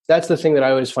that's the thing that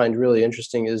I always find really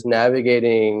interesting is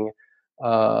navigating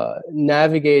a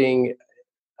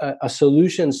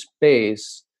solution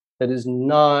space that is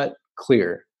not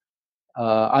clear.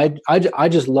 I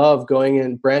just love going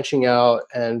and branching out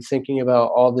and thinking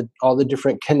about all the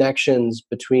different connections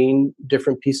between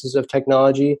different pieces of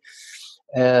technology,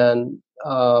 and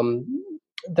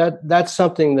that's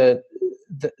something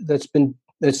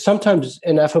that's sometimes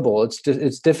ineffable.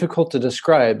 It's difficult to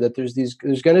describe that there's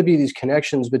going to be these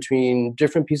connections between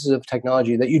different pieces of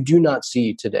technology that you do not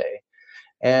see today.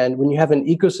 And when you have an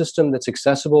ecosystem that's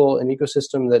accessible, an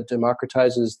ecosystem that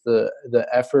democratizes the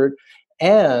effort,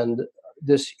 and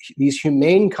these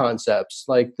humane concepts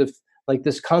like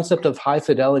this concept of high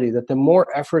fidelity, that the more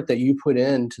effort that you put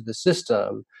into the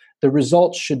system, the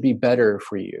results should be better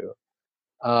for you.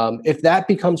 If that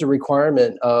becomes a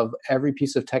requirement of every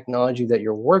piece of technology that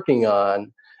you're working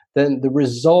on, then the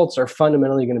results are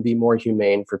fundamentally going to be more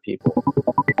humane for people.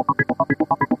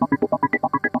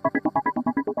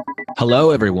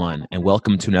 Hello, everyone, and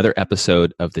welcome to another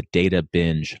episode of the Data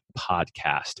Binge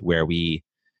podcast, where we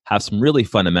have some really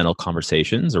fundamental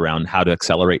conversations around how to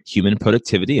accelerate human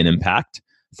productivity and impact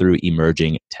through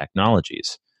emerging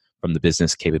technologies, from the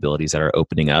business capabilities that are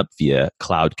opening up via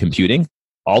cloud computing,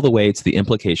 all the way to the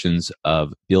implications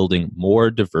of building more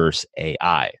diverse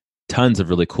AI. Tons of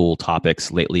really cool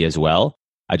topics lately as well.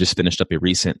 I just finished up a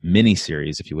recent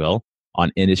mini-series, if you will,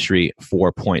 on Industry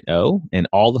 4.0 and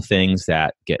all the things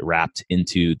that get wrapped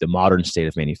into the modern state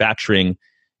of manufacturing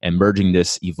and merging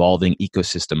this evolving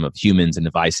ecosystem of humans and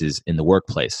devices in the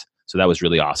workplace. So that was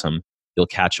really awesome. You'll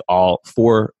catch all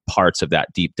 4 parts of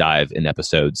that deep dive in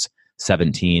episodes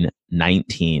 17,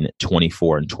 19,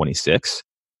 24, and 26.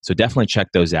 So definitely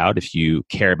check those out if you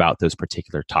care about those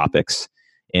particular topics.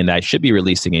 And I should be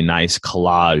releasing a nice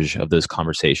collage of those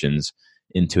conversations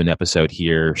into an episode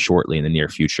here shortly in the near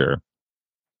future.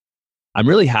 I'm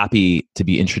really happy to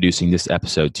be introducing this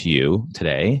episode to you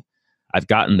today. I've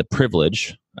gotten the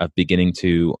privilege of beginning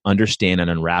to understand and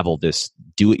unravel this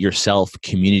do-it-yourself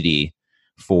community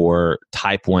for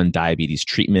type 1 diabetes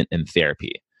treatment and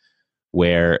therapy,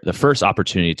 where the first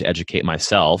opportunity to educate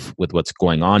myself with what's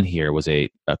going on here was a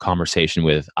conversation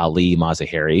with Ali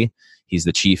Mazaheri. He's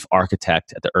the chief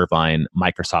architect at the Irvine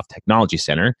Microsoft Technology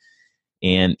Center,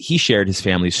 and he shared his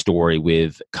family's story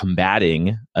with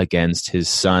combating against his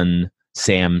son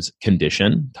Sam's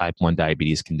condition, type 1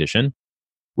 diabetes condition,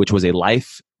 which was a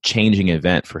life-changing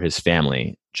event for his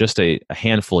family just a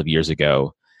handful of years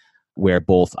ago, where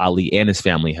both Ali and his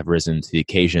family have risen to the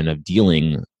occasion of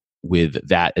dealing with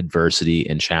that adversity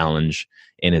and challenge.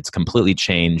 And it's completely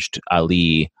changed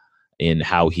Ali in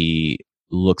how he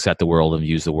looks at the world and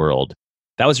views the world.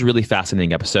 That was a really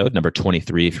fascinating episode, number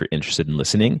 23, if you're interested in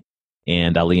listening.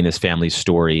 And Ali and his family's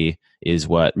story is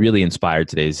what really inspired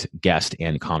today's guest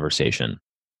and conversation.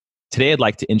 Today, I'd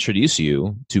like to introduce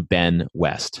you to Ben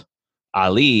West.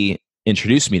 Ali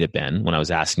introduced me to Ben when I was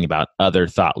asking about other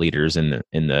thought leaders in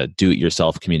the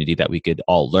do-it-yourself community that we could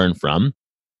all learn from.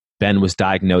 Ben was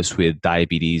diagnosed with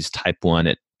diabetes type 1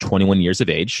 at 21 years of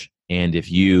age. And if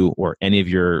you or any of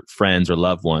your friends or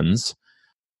loved ones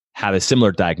have a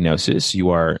similar diagnosis, you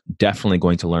are definitely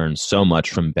going to learn so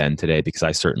much from Ben today, because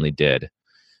I certainly did.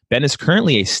 Ben is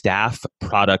currently a staff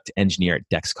product engineer at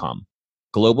Dexcom,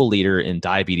 global leader in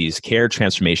diabetes care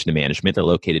transformation and management. They're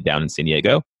located down in San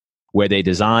Diego, where they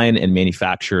design and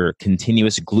manufacture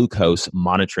continuous glucose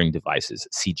monitoring devices,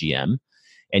 CGM.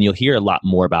 And you'll hear a lot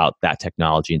more about that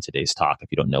technology in today's talk if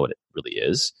you don't know what it really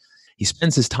is. He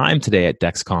spends his time today at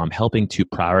Dexcom helping to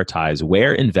prioritize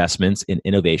where investments in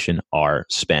innovation are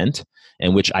spent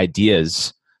and which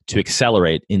ideas to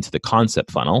accelerate into the concept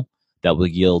funnel that will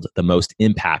yield the most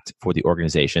impact for the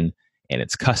organization and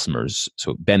its customers.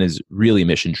 So Ben is really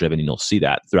mission-driven, and you'll see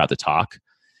that throughout the talk.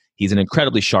 He's an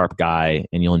incredibly sharp guy,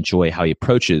 and you'll enjoy how he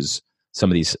approaches some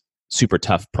of these super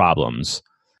tough problems.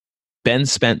 Ben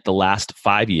spent the last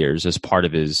 5 years as part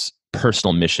of his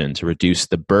personal mission to reduce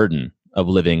the burden of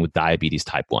living with diabetes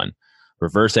type 1,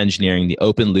 reverse engineering the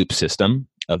open loop system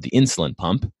of the insulin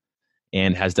pump,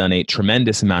 and has done a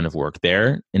tremendous amount of work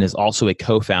there, and is also a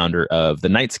co-founder of the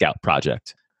Night Scout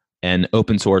project, an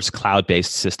open source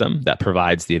cloud-based system that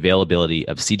provides the availability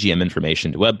of CGM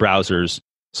information to web browsers,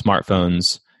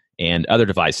 smartphones, and other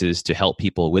devices to help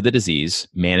people with the disease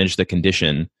manage the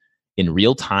condition in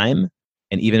real time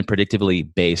and even predictively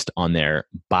based on their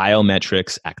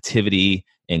biometrics, activity,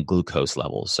 and glucose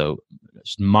levels. So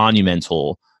it's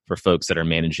monumental for folks that are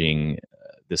managing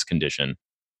this condition.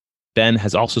 Ben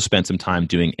has also spent some time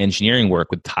doing engineering work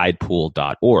with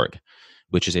tidepool.org,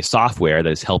 which is a software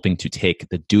that is helping to take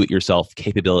the do-it-yourself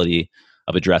capability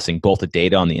of addressing both the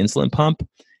data on the insulin pump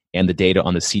and the data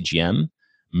on the CGM,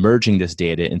 merging this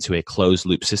data into a closed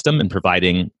loop system and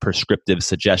providing prescriptive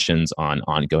suggestions on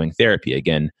ongoing therapy.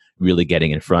 Again, really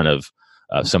getting in front of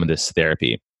some of this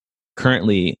therapy.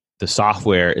 Currently, the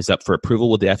software is up for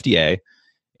approval with the FDA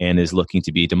and is looking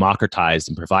to be democratized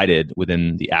and provided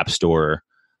within the App Store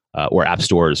or app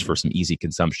stores for some easy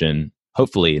consumption,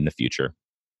 hopefully in the future.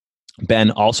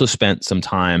 Ben also spent some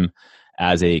time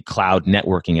as a cloud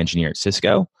networking engineer at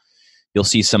Cisco. You'll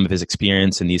see some of his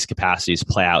experience in these capacities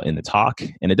play out in the talk,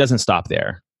 and it doesn't stop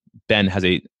there. Ben has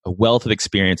a wealth of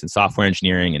experience in software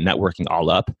engineering and networking all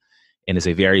up, and is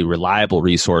a very reliable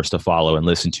resource to follow and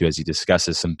listen to as he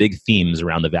discusses some big themes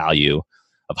around the value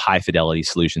of high-fidelity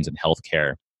solutions in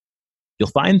healthcare. You'll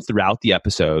find throughout the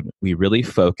episode, we really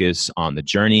focus on the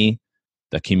journey,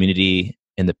 the community,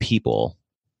 and the people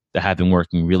that have been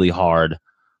working really hard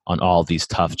on all of these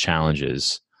tough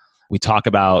challenges. We talk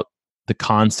about the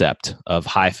concept of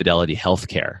high-fidelity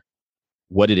healthcare,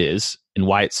 what it is, and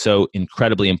why it's so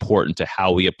incredibly important to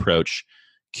how we approach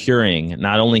curing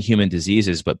not only human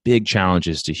diseases, but big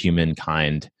challenges to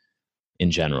humankind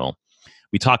in general.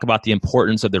 We talk about the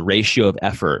importance of the ratio of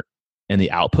effort and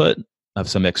the output of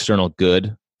some external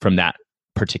good from that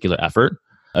particular effort.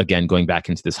 Again, going back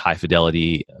into this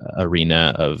high-fidelity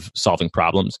arena of solving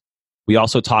problems. We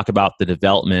also talk about the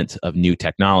development of new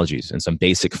technologies and some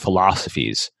basic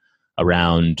philosophies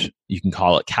around, you can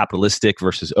call it capitalistic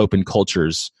versus open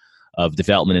cultures of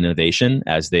development and innovation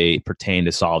as they pertain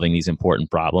to solving these important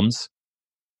problems.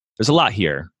 There's a lot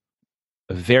here.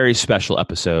 A very special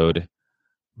episode.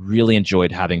 Really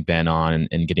enjoyed having Ben on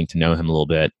and getting to know him a little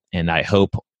bit. And I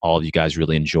hope all of you guys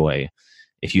really enjoy.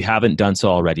 If you haven't done so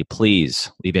already,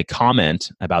 please leave a comment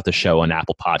about the show on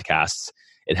Apple Podcasts.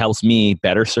 It helps me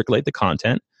better circulate the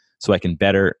content so I can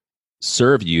better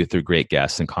serve you through great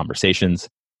guests and conversations.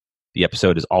 The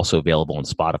episode is also available on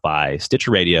Spotify,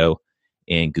 Stitcher Radio,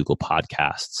 and Google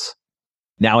Podcasts.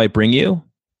 Now I bring you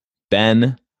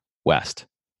Ben West.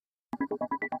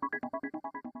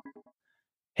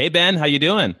 Hey, Ben, how you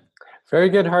doing? Very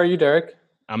good. How are you, Derek?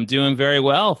 I'm doing very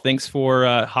well. Thanks for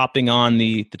hopping on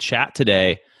the chat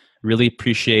today. Really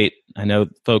appreciate, I know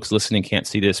folks listening can't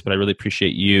see this, but I really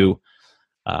appreciate you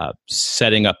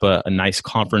setting up a nice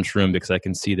conference room because I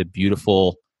can see the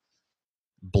beautiful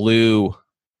blue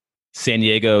San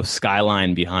Diego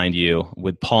skyline behind you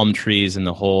with palm trees and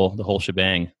the whole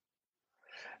shebang.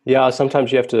 Yeah,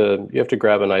 sometimes you have to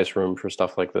grab a nice room for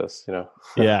stuff like this, you know.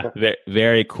 Yeah,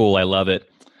 very cool. I love it.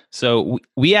 So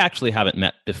we actually haven't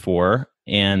met before,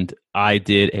 and I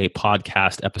did a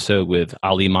podcast episode with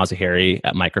Ali Mazaheri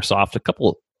at Microsoft a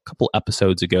couple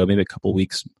episodes ago, maybe a couple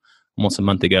weeks, almost a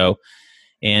month ago,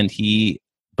 and he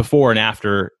before and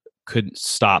after couldn't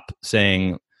stop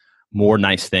saying more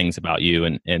nice things about you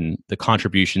and the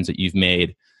contributions that you've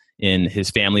made in his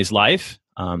family's life.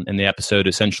 And the episode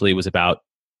essentially was about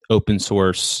open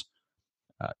source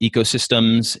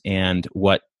ecosystems and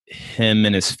what him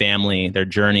and his family, their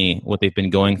journey, what they've been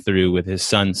going through with his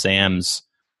son Sam's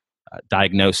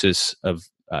diagnosis of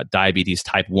diabetes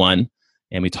type 1.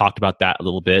 And we talked about that a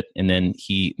little bit. And then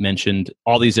he mentioned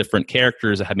all these different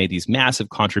characters that have made these massive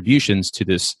contributions to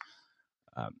this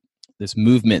this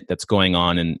movement that's going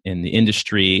on in the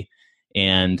industry.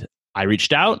 And I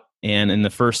reached out, and in the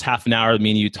first half an hour of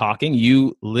me and you talking,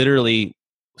 you literally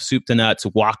soup to nuts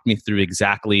walked me through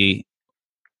exactly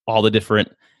all the different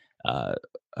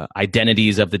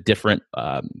identities of the different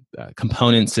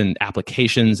components and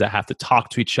applications that have to talk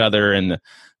to each other, and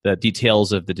the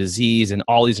details of the disease and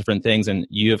all these different things. And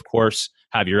you, of course,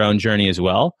 have your own journey as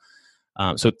well.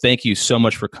 So thank you so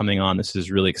much for coming on. This is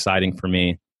really exciting for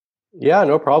me. Yeah,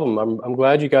 no problem. I'm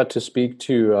glad you got to speak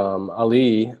to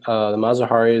Ali. The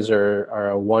Mazaharis are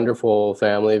a wonderful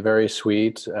family, very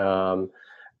sweet,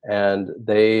 and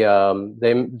they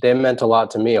meant a lot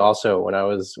to me. Also, when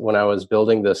I was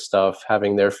building this stuff,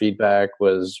 having their feedback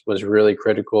was really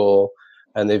critical,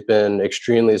 and they've been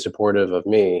extremely supportive of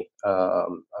me at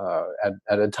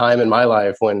a time in my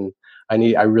life when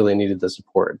I really needed the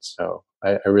support. So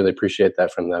I really appreciate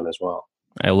that from them as well.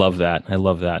 I love that.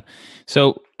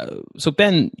 So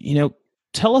Ben,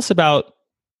 tell us about,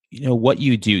 what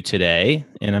you do today.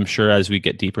 And I'm sure as we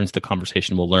get deeper into the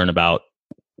conversation, we'll learn about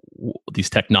these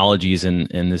technologies and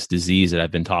this disease that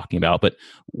I've been talking about. But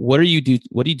what do you do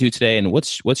today, and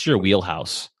what's your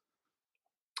wheelhouse?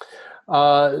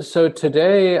 So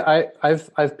today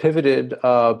I've pivoted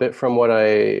a bit from what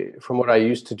I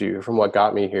used to do, from what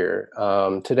got me here.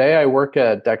 Today I work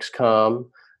at Dexcom.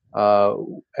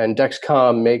 And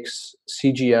Dexcom makes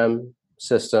CGM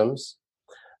systems,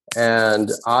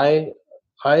 and I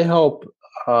help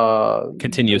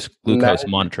Continuous glucose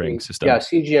monitoring Yeah, system.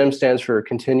 CGM stands for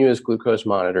continuous glucose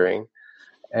monitoring,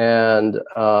 and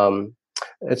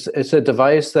it's a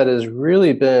device that has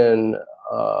really been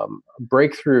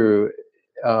breakthrough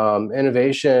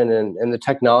innovation in the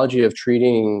technology of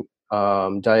treating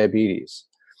diabetes.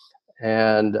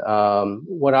 And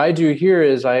what I do here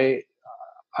is I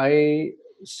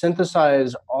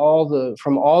synthesize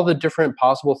from all the different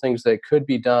possible things that could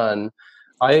be done.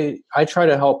 I try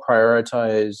to help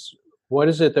prioritize what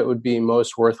is it that would be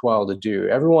most worthwhile to do.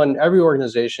 Every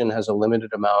organization has a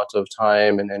limited amount of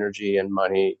time and energy and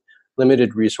money,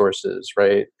 limited resources,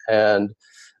 right? And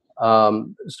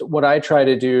so what I try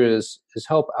to do is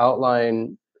help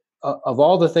outline of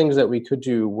all the things that we could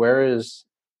do. Where is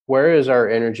our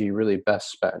energy really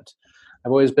best spent?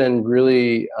 I've always been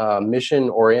really mission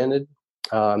oriented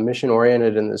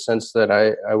in the sense that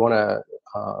I want to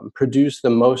produce the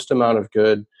most amount of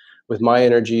good with my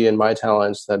energy and my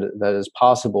talents that is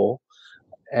possible,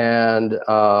 and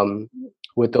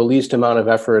with the least amount of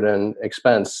effort and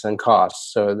expense and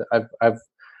costs. So I'm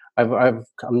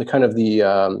the kind of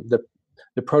the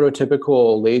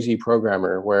prototypical lazy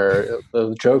programmer, where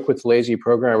the joke with lazy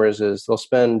programmers is they'll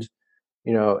spend,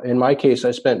 in my case,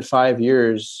 I spent 5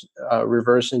 years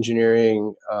reverse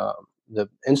engineering the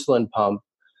insulin pump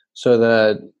so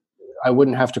that I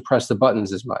wouldn't have to press the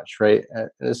buttons as much, right?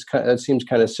 And that seems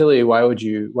kind of silly. Why would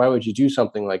you do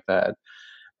something like that?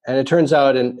 And it turns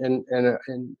out in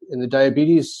the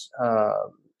diabetes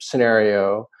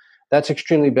scenario, that's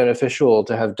extremely beneficial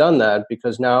to have done that,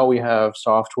 because now we have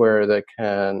software that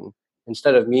can,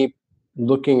 instead of me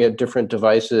looking at different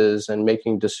devices and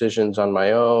making decisions on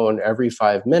my own every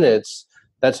 5 minutes,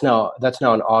 that's now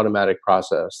an automatic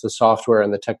process. The software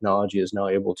and the technology is now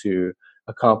able to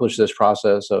accomplish this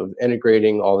process of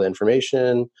integrating all the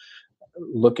information,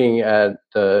 looking at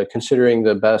considering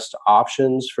the best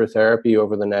options for therapy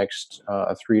over the next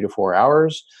 3 to 4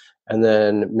 hours, and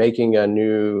then making a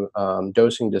new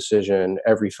dosing decision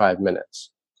every 5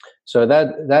 minutes. So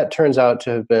that turns out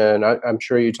to have been. I'm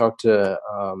sure you talked to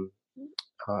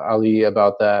Ali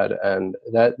about that, and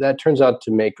that turns out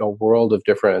to make a world of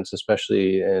difference,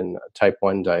 especially in type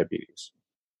 1 diabetes.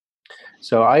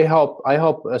 So I help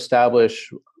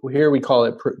establish, here we call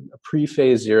it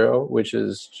pre-phase zero, which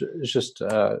is just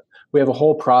we have a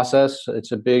whole process.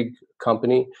 It's a big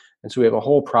company, and so we have a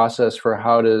whole process for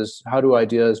how do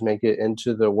ideas make it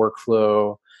into the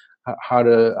workflow. How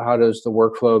does the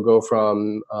workflow go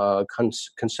from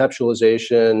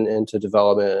conceptualization into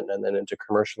development and then into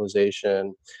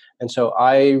commercialization? And so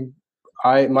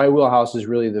my wheelhouse is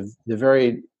really the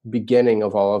very beginning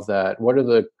of all of that.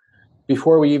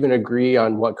 Before we even agree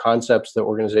on what concepts the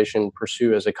organization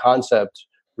pursue as a concept,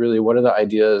 really, what are the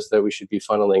ideas that we should be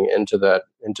funneling into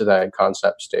that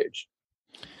concept stage?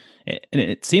 And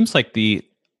it seems like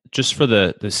just for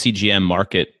the CGM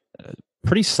market,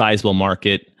 pretty sizable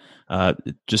market,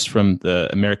 just from the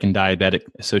American Diabetic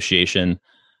Association,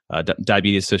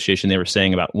 Diabetes Association, they were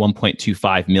saying about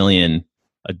 1.25 million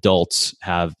adults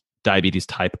have diabetes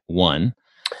type 1.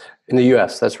 In the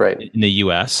U.S., that's right. In the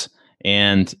U.S.,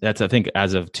 and that's, I think,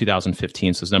 as of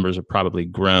 2015. So those numbers have probably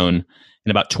grown.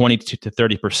 And about 20 to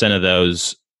 30% of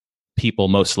those people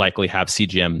most likely have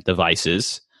CGM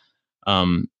devices.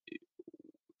 And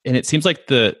it seems like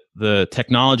the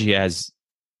technology has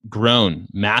grown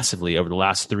massively over the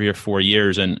last 3 or 4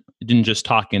 years. And I didn't just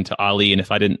talking to Ali, and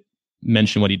if I didn't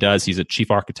mention what he does, he's a chief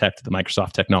architect at the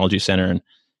Microsoft Technology Center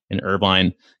in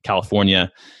Irvine,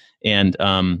 California. And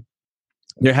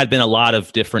there had been a lot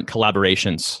of different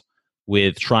collaborations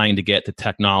with trying to get the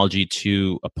technology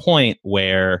to a point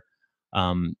where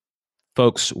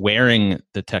folks wearing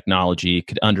the technology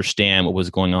could understand what was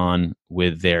going on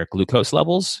with their glucose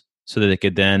levels so that they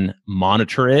could then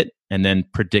monitor it and then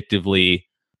predictively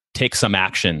take some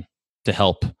action to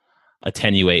help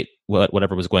attenuate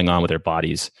whatever was going on with their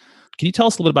bodies. Can you tell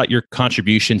us a little bit about your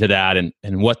contribution to that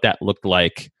and what that looked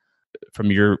like from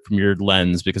your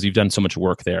lens, because you've done so much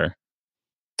work there?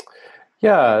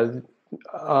 Yeah.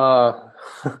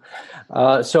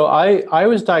 So I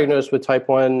was diagnosed with type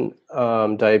 1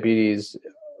 diabetes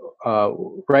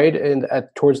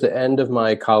towards the end of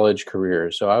my college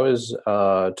career. So I was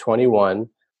 21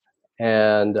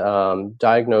 and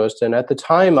diagnosed. And at the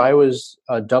time, I was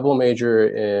a double major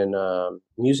in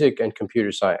music and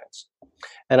computer science.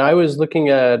 And I was looking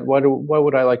at what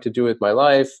would I like to do with my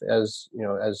life, as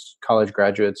college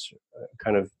graduates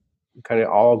kind of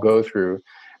all go through.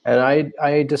 And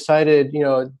I decided,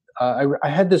 I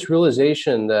had this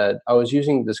realization that I was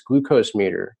using this glucose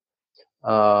meter,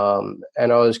 and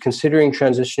I was considering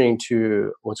transitioning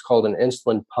to what's called an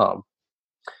insulin pump.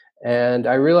 And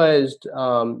I realized,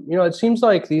 it seems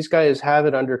like these guys have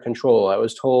it under control. Uh,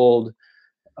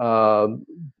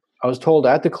 I was told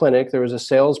at the clinic there was a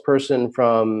salesperson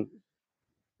from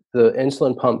the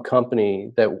insulin pump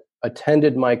company that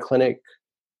attended my clinic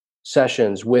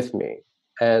sessions with me.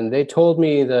 And they told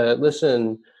me that,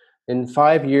 listen, in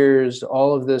 5 years,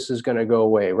 all of this is going to go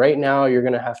away. Right now, you're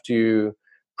going to have to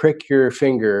prick your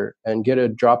finger and get a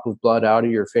drop of blood out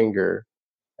of your finger.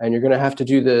 And you're going to have to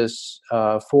do this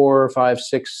 4, 5,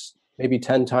 6, maybe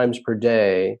 10 times per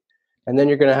day. And then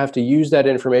you're going to have to use that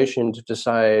information to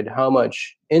decide how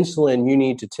much insulin you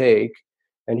need to take.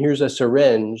 And here's a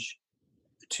syringe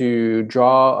to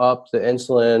draw up the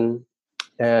insulin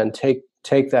and take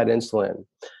that insulin.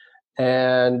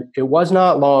 And it was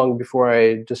not long before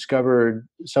I discovered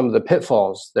some of the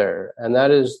pitfalls there. And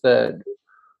that is that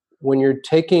when you're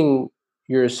taking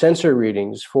your sensor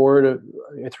readings through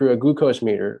a glucose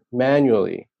meter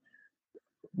manually,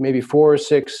 maybe 4,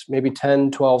 6, maybe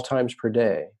 10, 12 times per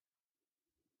day,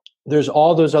 there's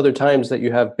all those other times that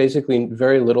you have basically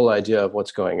very little idea of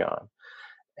what's going on.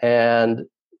 And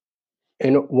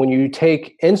when you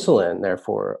take insulin,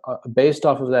 therefore, based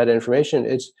off of that information,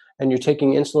 and you're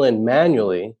taking insulin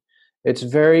manually, it's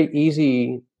very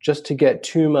easy just to get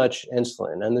too much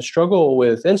insulin. And the struggle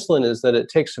with insulin is that it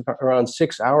takes around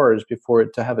 6 hours before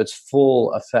it to have its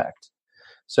full effect.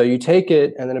 So you take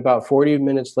it, and then about 40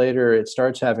 minutes later, it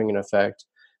starts having an effect.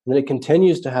 And then it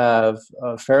continues to have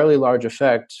a fairly large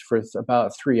effect for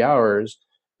about 3 hours,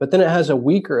 but then it has a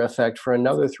weaker effect for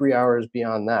another 3 hours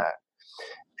beyond that.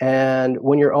 And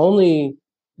when you're only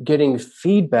getting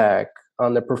feedback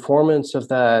on the performance of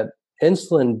that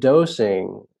insulin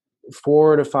dosing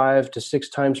 4 to 5 to 6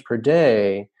 times per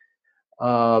day,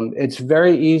 it's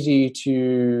very easy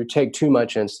to take too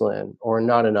much insulin or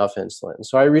not enough insulin.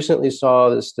 So I recently saw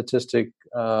the statistic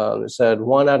that said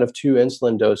 1 out of 2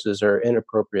 insulin doses are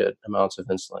inappropriate amounts of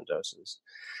insulin doses.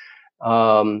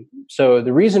 So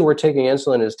the reason we're taking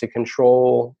insulin is to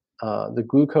control the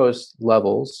glucose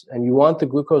levels, and you want the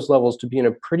glucose levels to be in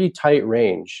a pretty tight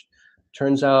range.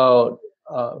 Turns out,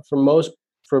 for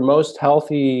most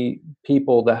healthy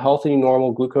people, the healthy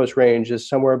normal glucose range is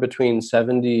somewhere between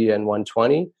 70 and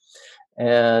 120,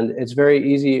 and it's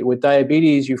very easy with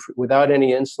diabetes. Without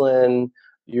any insulin,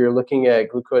 you're looking at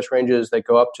glucose ranges that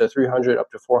go up to 300,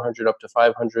 up to 400, up to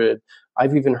 500.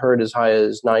 I've even heard as high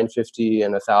as 950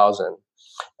 and 1,000.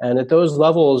 And at those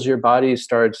levels, your body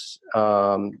starts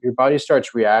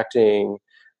reacting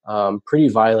pretty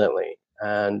violently,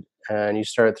 and you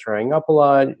start throwing up a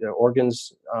lot.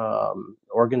 Organs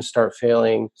start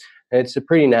failing. And it's a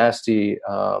pretty nasty,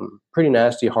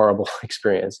 horrible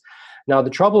experience. Now, the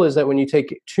trouble is that when you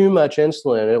take too much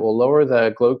insulin, it will lower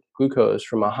the glucose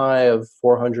from a high of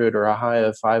 400 or a high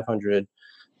of 500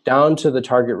 down to the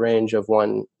target range of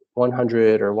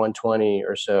 100 or 120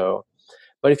 or so.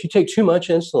 But if you take too much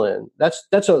insulin,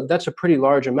 that's a pretty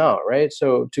large amount, right?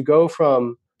 So to go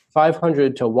from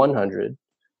 500 to 100,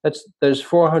 there's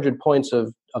 400 points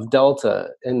of delta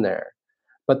in there.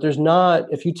 But there's not,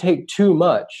 if you take too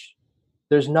much,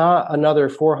 there's not another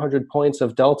 400 points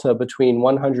of delta between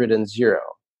 100 and 0,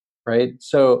 right?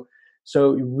 So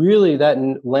really that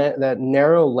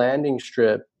narrow landing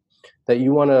strip that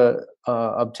you want to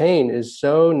obtain is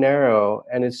so narrow,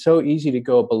 and it's so easy to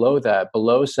go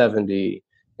below 70,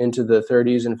 into the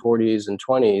 30s and 40s and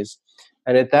 20s.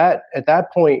 And at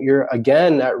that point, you're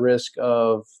again at risk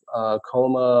of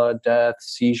coma, death,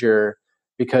 seizure,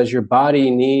 because your body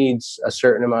needs a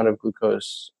certain amount of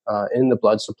glucose in the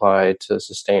blood supply to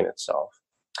sustain itself.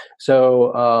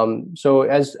 So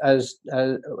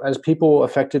as people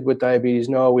affected with diabetes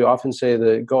know, we often say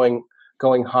that going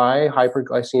high,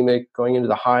 hyperglycemic, going into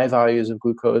the high values of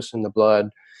glucose in the blood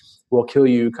will kill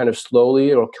you kind of slowly.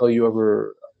 It'll kill you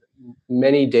over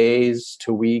many days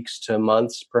to weeks to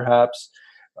months, perhaps.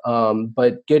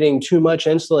 But getting too much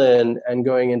insulin and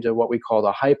going into what we call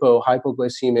the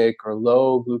hypoglycemic or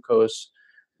low glucose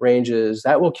ranges,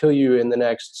 that will kill you in the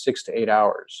next 6 to 8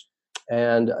 hours.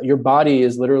 And your body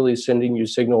is literally sending you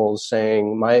signals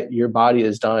saying, your body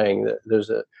is dying.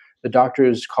 The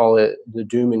doctors call it the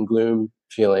doom and gloom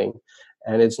feeling.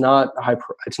 And it's not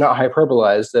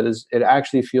hyperbolized. It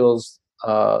actually feels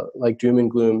like doom and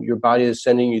gloom. Your body is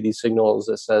sending you these signals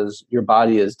that says your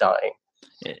body is dying.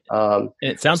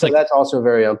 It sounds like that's also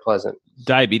very unpleasant.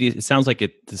 Diabetes, it sounds like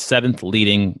it's the 7th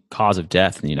leading cause of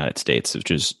death in the United States,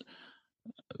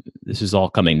 this is all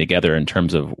coming together in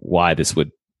terms of why this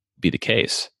would be the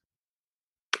case.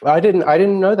 I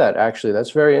didn't know that, actually.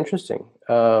 That's very interesting.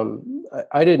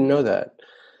 I didn't know that.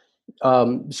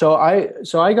 So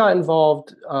I got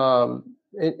involved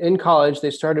in college,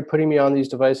 they started putting me on these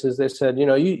devices. They said,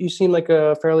 you seem like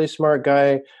a fairly smart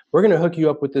guy. We're going to hook you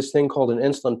up with this thing called an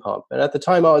insulin pump. And at the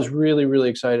time, I was really, really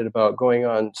excited about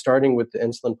starting with the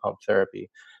insulin pump therapy,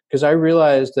 because I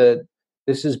realized that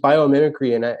this is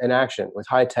biomimicry in action with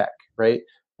high tech, right?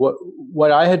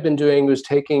 What I had been doing was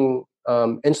taking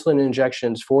insulin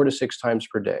injections 4 to 6 times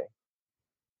per day.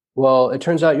 Well, it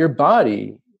turns out your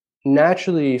body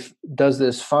naturally does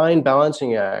this fine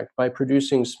balancing act by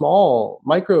producing small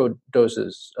micro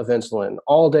doses of insulin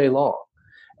all day long.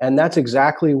 And that's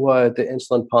exactly what the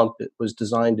insulin pump was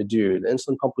designed to do. The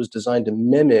insulin pump was designed to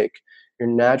mimic your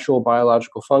natural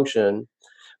biological function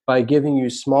by giving you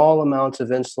small amounts of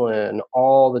insulin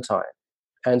all the time.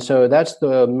 And so that's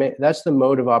the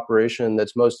mode of operation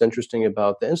that's most interesting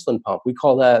about the insulin pump. We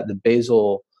call that the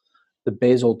basal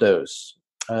dose.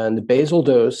 And the basal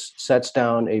dose sets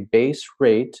down a base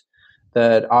rate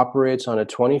that operates on a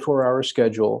 24-hour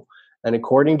schedule. And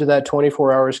according to that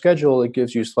 24-hour schedule, it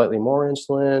gives you slightly more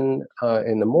insulin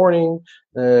in the morning.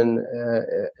 And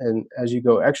as you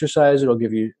go exercise, it'll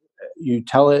give you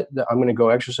tell it that I'm going to go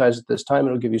exercise at this time.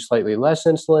 It'll give you slightly less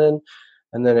insulin.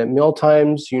 And then at meal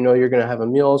times, you're going to have a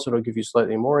meal, so it'll give you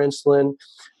slightly more insulin.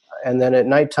 And then at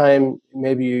nighttime,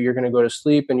 maybe you're going to go to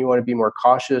sleep and you want to be more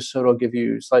cautious, so it'll give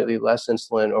you slightly less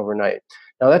insulin overnight.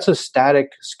 Now, that's a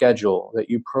static schedule that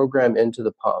you program into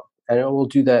the pump, and it will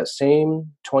do that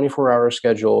same 24-hour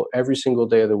schedule every single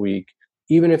day of the week,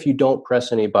 even if you don't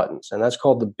press any buttons. And that's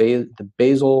called the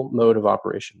basal mode of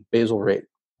operation, basal rate.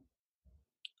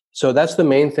 So that's the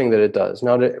main thing that it does.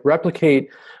 Now, to replicate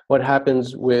what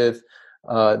happens with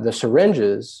the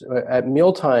syringes, at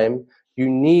mealtime,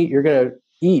 you're going to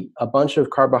eat a bunch of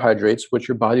carbohydrates, which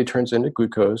your body turns into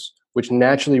glucose, which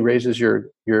naturally raises your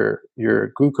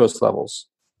glucose levels.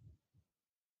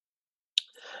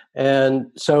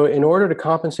 And so in order to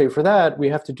compensate for that, we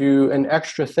have to do an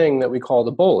extra thing that we call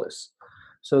the bolus.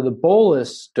 So the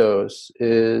bolus dose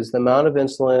is the amount of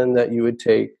insulin that you would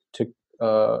take to,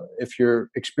 if you're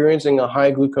experiencing a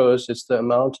high glucose, it's the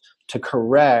amount to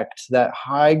correct that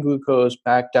high glucose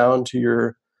back down to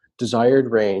your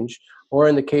desired range. Or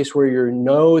in the case where you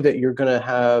know that you're going to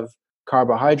have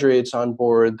carbohydrates on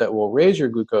board that will raise your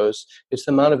glucose, it's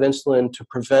the amount of insulin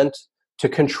to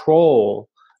control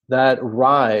that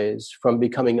rise from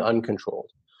becoming uncontrolled.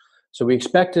 So we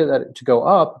expect it to go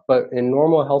up, but in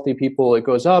normal healthy people, it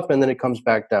goes up and then it comes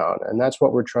back down. And that's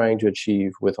what we're trying to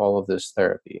achieve with all of this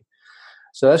therapy.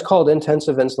 So that's called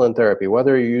intensive insulin therapy,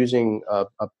 whether you're using an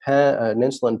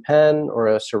insulin pen or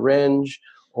a syringe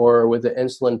or with an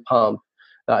insulin pump.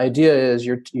 The idea is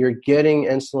you're getting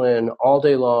insulin all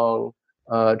day long,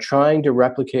 trying to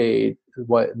replicate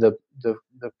what the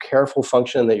careful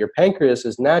function that your pancreas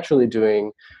is naturally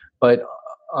doing, but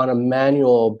on a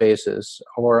manual basis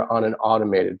or on an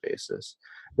automated basis.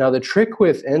 Now, the trick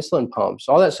with insulin pumps,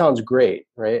 all that sounds great,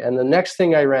 right? And the next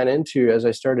thing I ran into as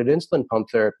I started insulin pump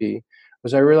therapy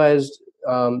was I realized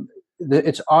that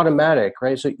it's automatic,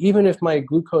 right? So even if my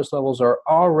glucose levels are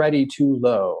already too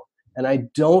low, and I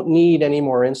don't need any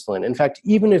more insulin. In fact,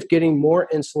 even if getting more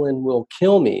insulin will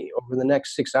kill me over the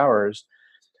next 6 hours,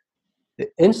 the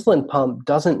insulin pump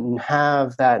doesn't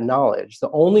have that knowledge.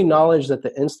 The only knowledge that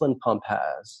the insulin pump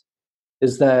has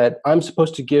is that I'm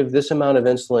supposed to give this amount of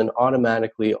insulin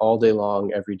automatically all day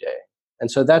long, every day.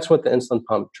 And so that's what the insulin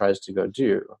pump tries to go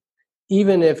do,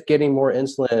 even if getting more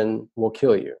insulin will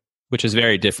kill you. Which is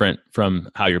very different from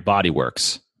how your body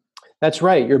works. That's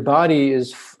right. Your body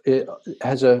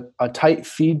has a tight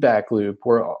feedback loop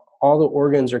where all the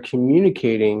organs are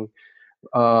communicating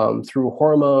through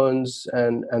hormones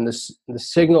and the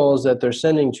signals that they're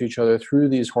sending to each other through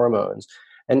these hormones.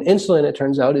 And insulin, it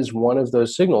turns out, is one of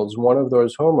those signals, one of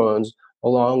those hormones,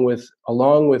 along with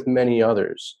many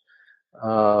others.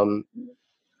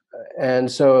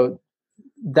 And so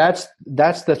that's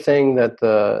the thing that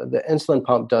the insulin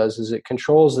pump does, is it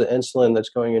controls the insulin that's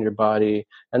going in your body,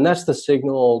 and that's the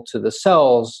signal to the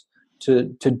cells to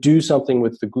do something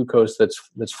with the glucose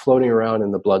that's floating around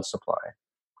in the blood supply.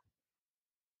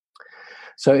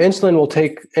 So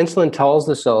insulin tells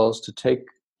the cells to take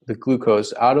the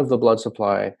glucose out of the blood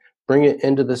supply, bring it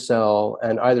into the cell,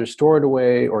 and either store it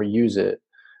away or use it.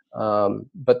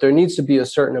 But there needs to be a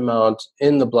certain amount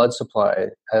in the blood supply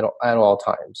at all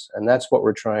times, and that's what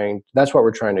we're trying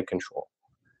to control.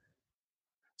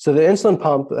 So the insulin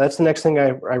pump, that's the next thing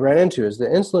I ran into, is the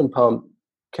insulin pump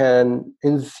can,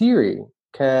 in theory,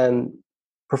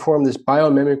 perform this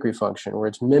biomimicry function where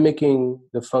it's mimicking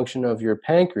the function of your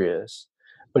pancreas,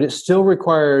 but it still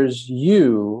requires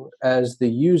you as the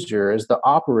user, as the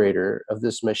operator of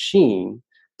this machine,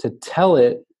 to tell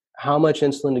it how much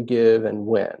insulin to give and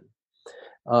when.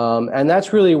 And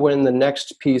that's really when the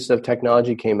next piece of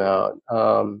technology came out.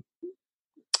 And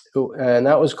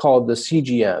that was called the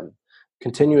CGM,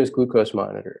 continuous glucose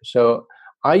monitor. So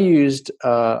I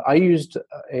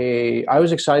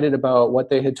was excited about what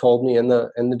they had told me in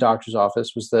the doctor's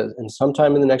office, was that in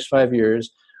sometime in the next 5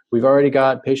 years, we've already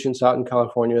got patients out in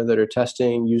California that are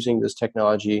testing using this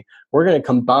technology. We're going to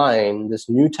combine this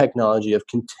new technology of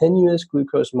continuous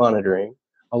glucose monitoring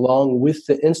along with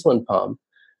the insulin pump,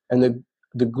 and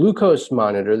the glucose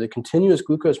monitor, the continuous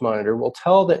glucose monitor, will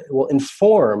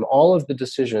inform all of the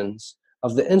decisions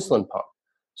of the insulin pump.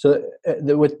 So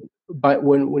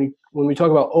when we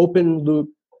talk about open loop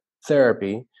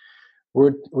therapy,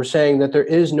 we're saying that there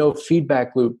is no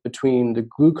feedback loop between the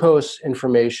glucose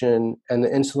information and the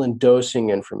insulin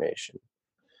dosing information.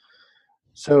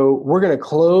 So we're going to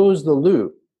close the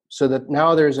loop so that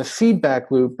now there's a feedback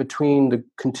loop between the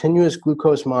continuous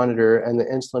glucose monitor and the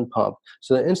insulin pump.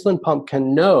 So the insulin pump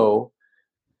can know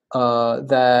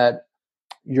that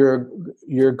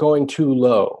you're going too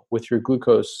low with your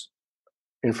glucose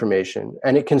information,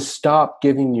 and it can stop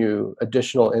giving you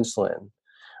additional insulin,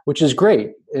 which is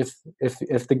great. If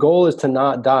the goal is to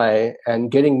not die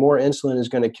and getting more insulin is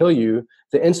going to kill you,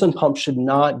 the insulin pump should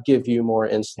not give you more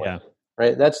insulin. Yeah.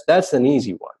 Right? That's an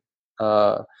easy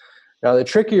one. Now, the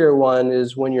trickier one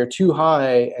is when you're too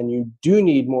high and you do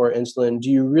need more insulin,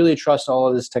 do you really trust all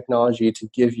of this technology to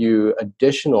give you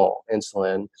additional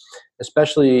insulin,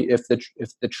 especially if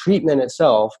the treatment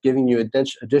itself, giving you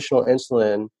additional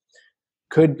insulin,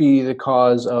 could be the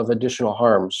cause of additional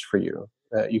harms for you?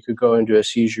 You could go into a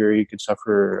seizure, you could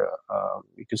suffer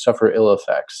ill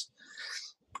effects.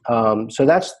 So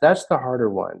that's the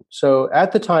harder one. So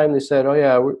at the time they said, oh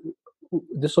yeah,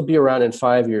 this will be around in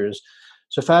 5 years.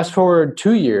 So fast forward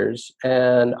 2 years,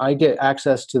 and I get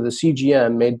access to the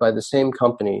CGM made by the same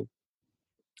company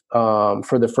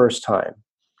for the first time.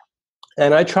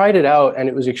 And I tried it out, and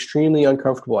it was extremely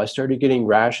uncomfortable. I started getting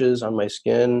rashes on my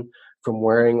skin from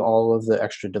wearing all of the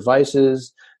extra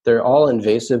devices. They're all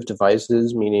invasive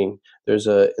devices, meaning in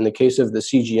the case of the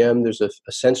CGM, there's a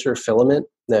sensor filament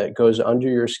that goes under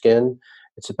your skin.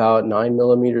 It's about 9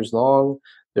 millimeters long.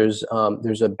 There's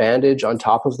a bandage on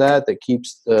top of that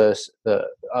keeps a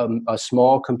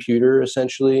small computer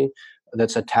essentially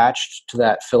that's attached to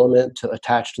that filament,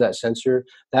 attached to that sensor.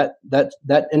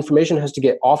 That information has to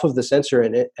get off of the sensor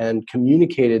and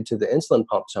communicated to the insulin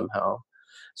pump somehow.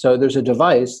 So there's a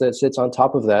device that sits on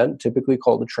top of that, typically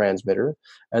called a transmitter,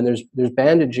 and there's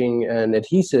bandaging and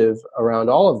adhesive around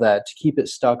all of that to keep it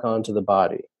stuck onto the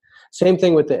body. Same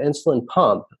thing with the insulin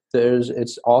pump.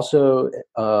 It's also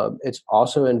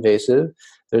invasive.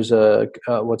 There's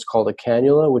what's called a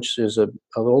cannula, which is a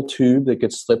little tube that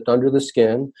gets slipped under the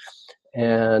skin,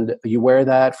 and you wear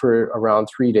that for around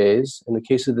 3 days. In the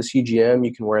case of the CGM,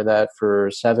 you can wear that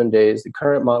for 7 days. The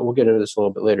current model, we'll get into this a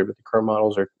little bit later, but the current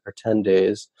models are 10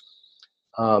 days.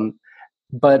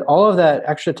 But all of that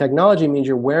extra technology means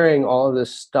you're wearing all of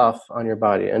this stuff on your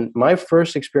body. And my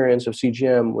first experience of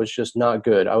CGM was just not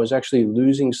good. I was actually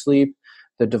losing sleep.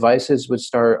 The devices would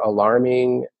start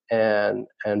alarming and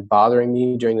bothering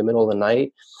me during the middle of the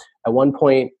night. At one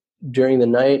point during the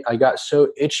night, I got so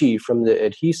itchy from the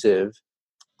adhesive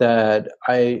that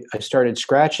I started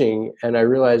scratching, and I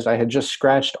realized I had just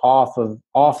scratched off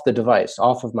the device,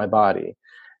 off of my body.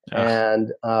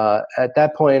 And at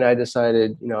that point, I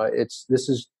decided, it's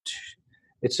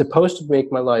supposed to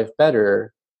make my life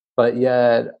better, but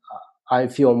yet I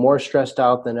feel more stressed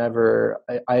out than ever.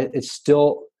 It's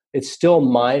still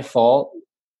my fault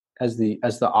as the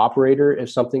operator. If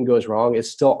something goes wrong,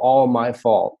 it's still all my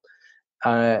fault,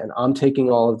 and I'm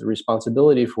taking all of the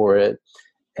responsibility for it.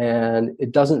 And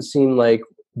it doesn't seem like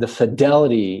the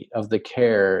fidelity of the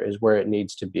care is where it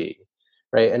needs to be.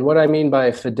 Right. And what I mean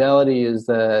by fidelity is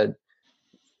that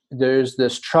there's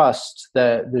this trust,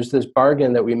 that there's this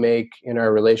bargain that we make in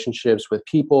our relationships with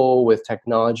people, with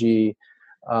technology,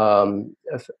 a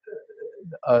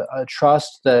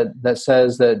trust that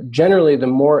says that generally the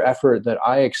more effort that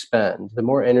I expend, the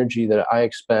more energy that I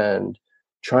expend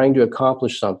trying to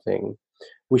accomplish something,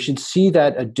 we should see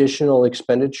that additional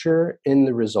expenditure in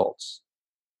the results.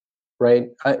 Right?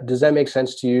 Does that make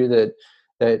sense to you? That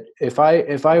if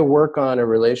I work on a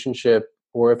relationship,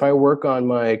 or if I work on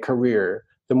my career,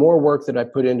 the more work that I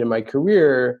put into my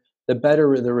career, the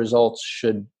better the results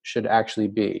should actually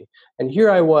be. And here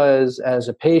I was as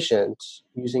a patient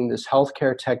using this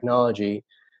healthcare technology,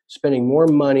 spending more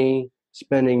money,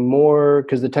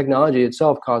 because the technology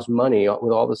itself costs money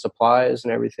with all the supplies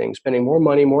and everything, spending more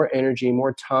money, more energy,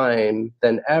 more time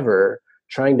than ever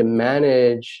trying to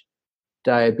manage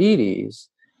diabetes.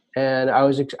 And I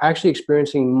was actually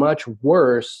experiencing much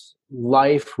worse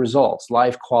life results,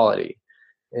 life quality,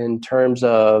 in terms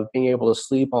of being able to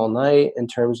sleep all night, in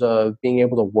terms of being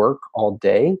able to work all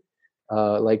day.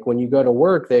 Like when you go to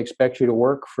work, they expect you to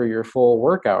work for your full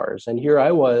work hours. And here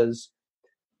I was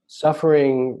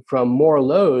suffering from more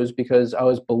lows because I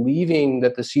was believing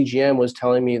that the CGM was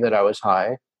telling me that I was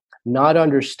high, not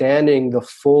understanding the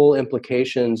full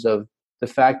implications of the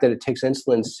fact that it takes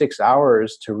insulin 6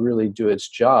 hours to really do its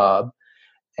job.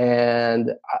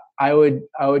 And I would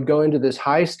go into this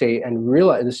high state and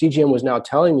realize the CGM was now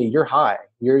telling me, you're high,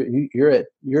 you're at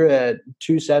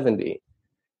 270.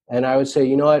 And I would say,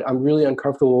 you know what, I'm really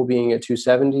uncomfortable being at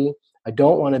 270. I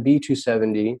don't want to be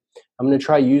 270. I'm going to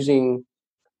try using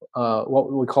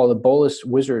what we call the bolus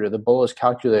wizard or the bolus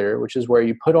calculator, which is where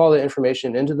you put all the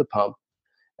information into the pump,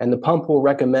 and the pump will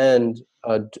recommend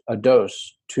a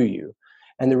dose to you.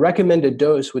 And the recommended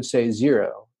dose would say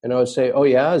 0. And I would say, oh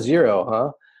yeah, 0,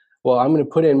 huh? Well, I'm going to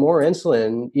put in more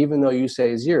insulin even though you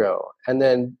say 0. And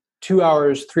then 2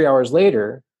 hours, 3 hours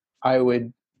later, I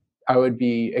would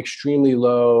be extremely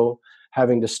low,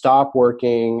 having to stop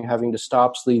working, having to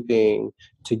stop sleeping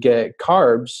to get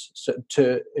carbs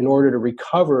in order to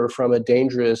recover from a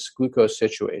dangerous glucose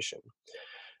situation.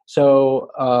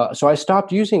 So I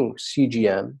stopped using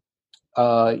CGM,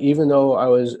 even though I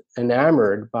was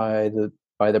enamored by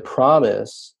the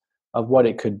promise of what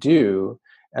it could do.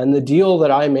 And the deal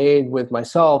that I made with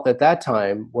myself at that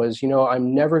time was,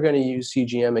 I'm never going to use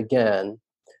CGM again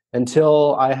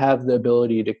until I have the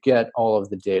ability to get all of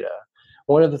the data.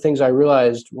 One of the things I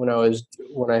realized when I was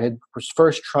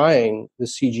first trying the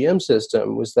CGM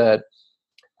system was that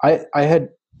I had,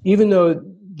 even though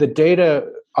the data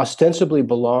ostensibly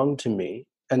belonged to me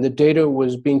and the data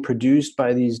was being produced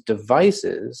by these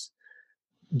devices,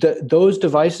 the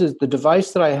device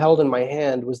that I held in my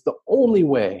hand was the only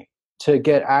way to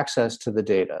get access to the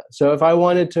data. So if I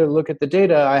wanted to look at the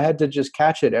data, I had to just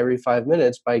catch it every 5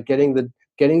 minutes by getting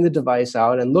the device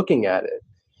out and looking at it.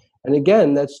 And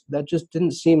again, that just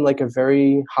didn't seem like a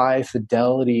very high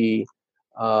fidelity,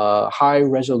 high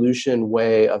resolution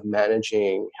way of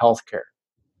managing healthcare.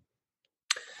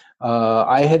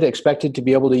 I had expected to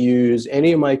be able to use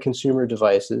any of my consumer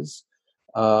devices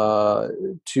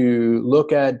to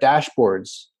look at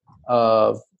dashboards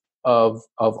of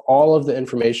all of the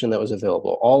information that was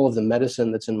available, all of the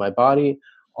medicine that's in my body,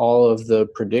 all of the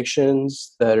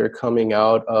predictions that are coming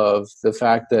out of the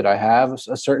fact that I have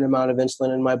a certain amount of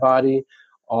insulin in my body.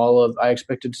 I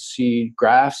expected to see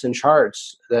graphs and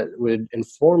charts that would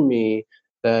inform me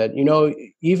that,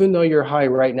 even though you're high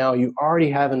right now, you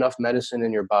already have enough medicine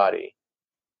in your body.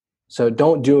 So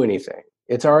don't do anything.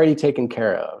 It's already taken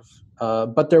care of.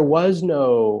 But there was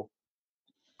no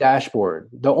dashboard.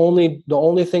 The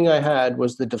only thing I had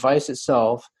was the device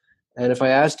itself. And if I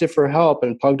asked it for help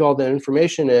and plugged all the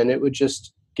information in, it would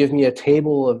just give me a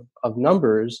table of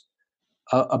numbers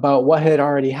about what had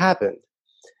already happened.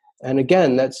 And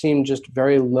again, that seemed just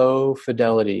very low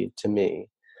fidelity to me.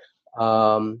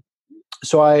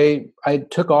 So I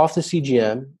took off the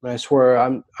CGM, and I swore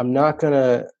I'm not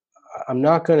gonna.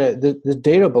 The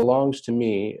data belongs to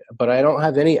me, but I don't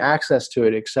have any access to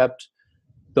it except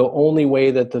the only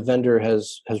way that the vendor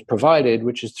has provided,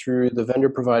 which is through the vendor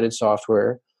provided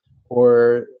software,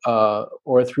 or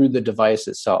through the device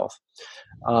itself.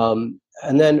 And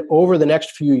then over the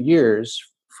next few years,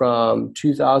 from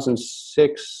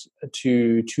 2006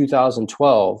 to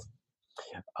 2012,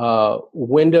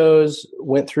 Windows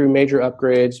went through major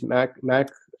upgrades. Mac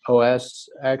OS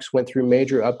X went through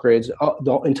major upgrades.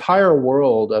 The entire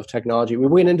world of technology. We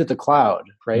went into the cloud,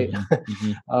 right?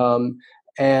 Mm-hmm. Mm-hmm.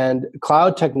 And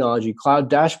cloud technology,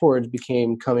 cloud dashboards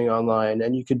became coming online,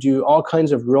 and you could do all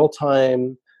kinds of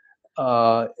real-time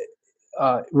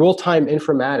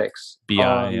informatics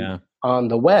BI, on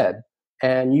the web.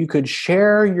 And you could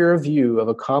share your view of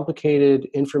a complicated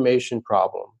information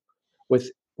problem with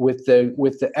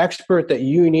the expert that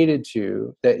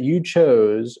you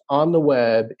chose on the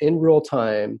web in real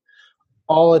time,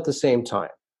 all at the same time,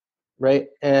 right?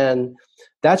 And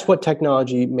that's what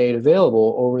technology made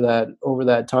available over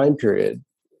that time period,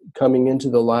 coming into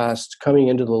the last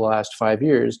 5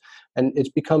 years. And it's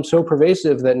become so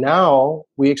pervasive that now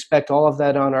we expect all of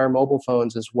that on our mobile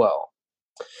phones as well.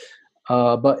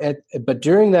 But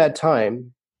during that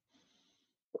time,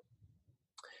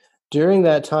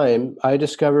 I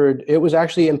discovered it was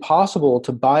actually impossible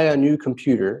to buy a new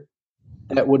computer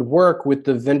that would work with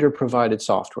the vendor-provided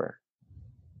software.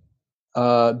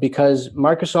 Because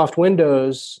Microsoft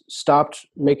Windows stopped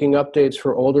making updates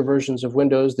for older versions of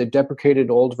Windows. They deprecated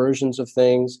old versions of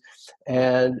things.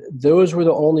 And those were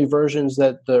the only versions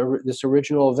that this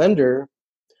original vendor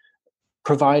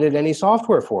provided any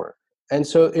software for. And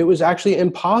so it was actually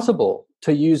impossible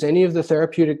to use any of the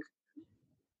therapeutic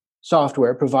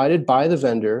software provided by the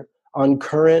vendor on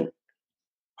current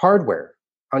hardware,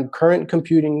 on current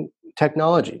computing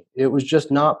technology. It was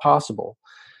just not possible.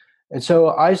 And so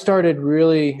I started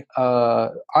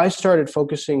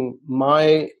focusing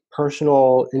my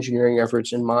personal engineering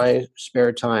efforts in my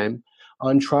spare time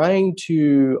on trying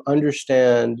to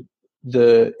understand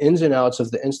the ins and outs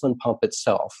of the insulin pump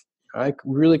itself. I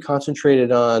really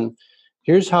concentrated on,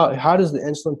 here's how does the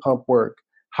insulin pump work?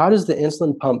 How does the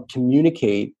insulin pump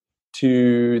communicate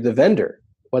to the vendor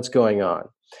what's going on?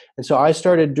 And so I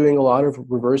started doing a lot of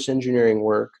reverse engineering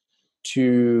work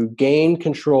to gain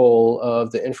control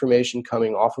of the information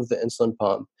coming off of the insulin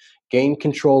pump, gain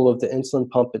control of the insulin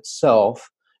pump itself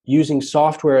using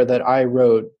software that I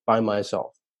wrote by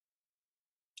myself.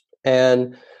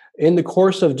 And in the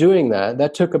course of doing that,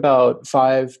 that took about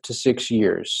 5 to 6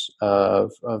 years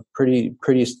of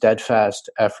pretty steadfast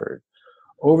effort.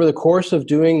 Over the course of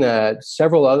doing that,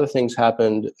 several other things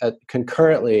happened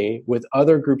concurrently with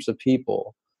other groups of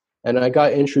people. And I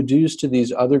got introduced to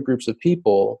these other groups of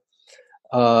people.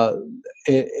 And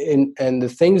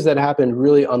the things that happened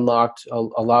really unlocked a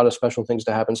lot of special things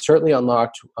to happen, certainly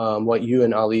unlocked what you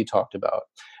and Ali talked about.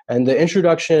 And the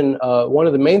introduction, one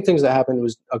of the main things that happened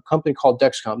was a company called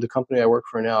Dexcom, the company I work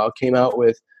for now, came out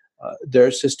with their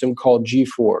system called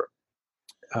G4.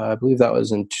 I believe that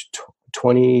was in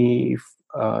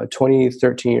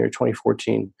 2013 or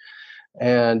 2014.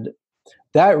 And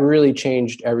that really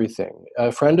changed everything.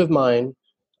 A friend of mine,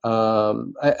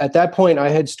 at that point, I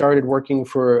had started working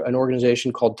for an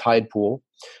organization called Tidepool.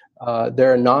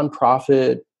 They're a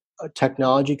nonprofit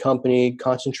technology company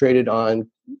concentrated on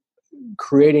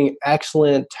creating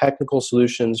excellent technical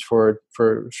solutions for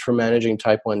managing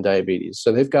type 1 diabetes.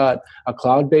 So they've got a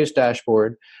cloud-based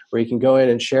dashboard where you can go in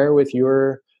and share with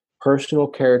your personal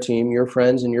care team, your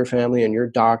friends and your family and your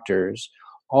doctors,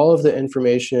 all of the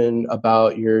information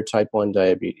about your type 1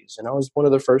 diabetes. And I was one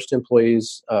of the first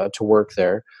employees to work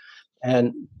there.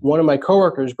 And one of my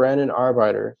coworkers, Brandon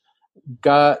Arbeiter,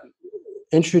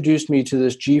 introduced me to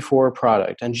this G4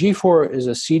 product. And G4 is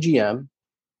a CGM,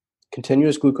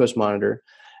 continuous glucose monitor.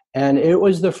 And it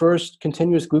was the first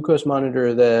continuous glucose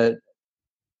monitor that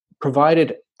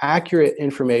provided accurate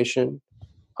information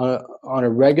on a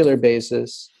regular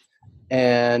basis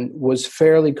and was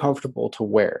fairly comfortable to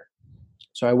wear.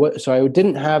 So I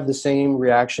didn't have the same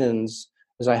reactions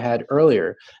as I had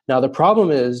earlier. Now the problem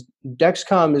is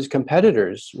Dexcom is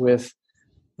competitors with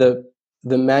the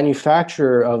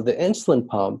manufacturer of the insulin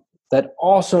pump that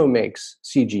also makes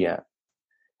CGM.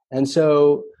 And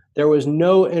so there was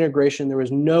no integration, there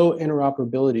was no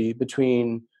interoperability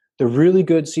between the really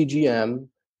good CGM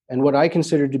and what I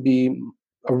considered to be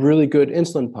a really good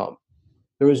insulin pump.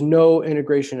 There was no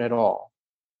integration at all.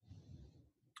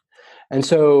 And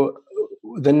so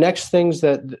the next things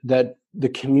that the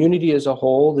community as a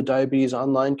whole, the diabetes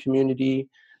online community,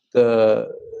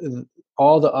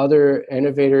 all the other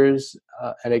innovators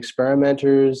and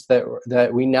experimenters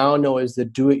that we now know as the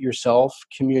do-it-yourself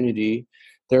community,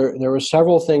 there were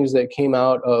several things that came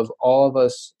out of all of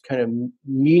us kind of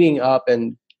meeting up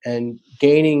and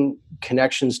gaining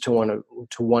connections to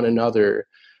one another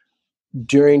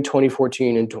during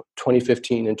 2014 and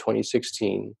 2015 and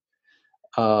 2016.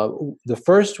 The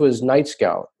first was Night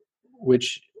Scout,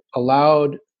 which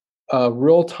allowed a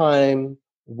real-time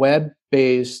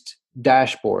web-based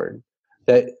dashboard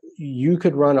that you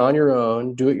could run on your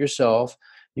own, do it yourself.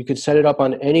 You could set it up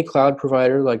on any cloud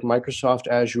provider like Microsoft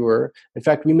Azure. In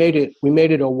fact, we made it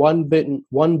a one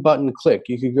button click.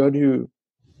 You could go to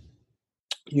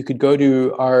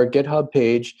our GitHub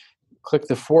page, click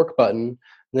the fork button,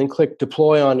 and then click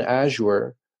deploy on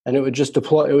Azure, and it would just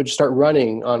deploy. It would start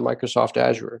running on Microsoft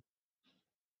Azure,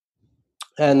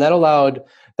 and that allowed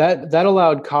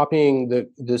copying the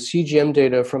CGM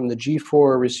data from the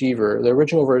G4 receiver. The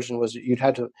original version was we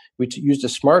used a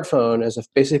smartphone as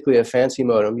basically a fancy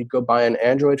modem. You'd go buy an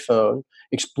Android phone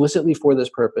explicitly for this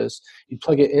purpose. You'd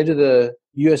plug it into the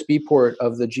USB port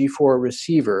of the G4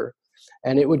 receiver,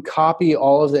 and it would copy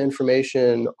all of the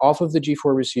information off of the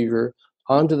G4 receiver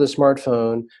onto the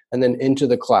smartphone and then into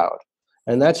the cloud.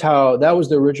 And that was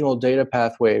the original data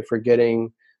pathway for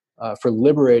getting for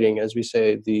liberating, as we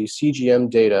say, the CGM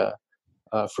data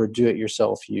for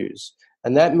do-it-yourself use.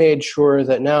 And that made sure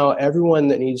that now everyone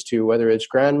that needs to, whether it's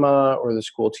grandma or the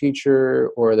school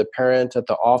teacher or the parent at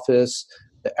the office,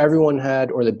 that everyone had,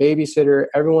 or the babysitter,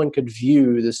 everyone could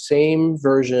view the same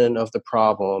version of the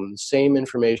problem, the same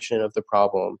information of the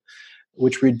problem,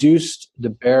 which reduced the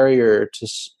barrier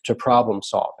to problem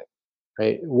solving.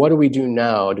 right? What do we do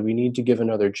now? Do we need to give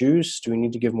another juice? Do we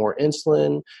need to give more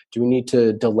insulin? Do we need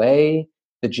to delay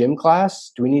the gym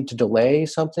class? Do we need to delay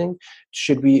something?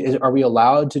 Are we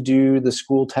allowed to do the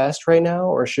school test right now,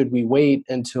 or should we wait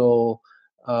until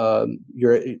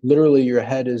your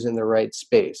head is in the right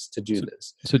space to do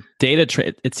this? So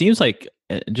it seems like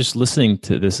just listening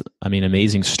to this,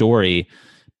 amazing story,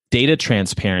 data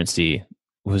transparency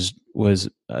was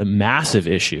a massive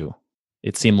issue.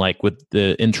 It seemed like with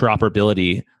the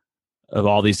interoperability of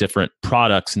all these different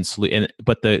products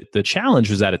but the challenge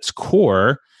was at its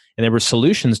core, and there were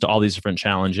solutions to all these different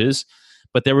challenges,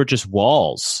 but there were just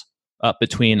walls up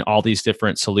between all these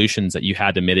different solutions that you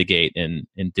had to mitigate and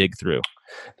dig through.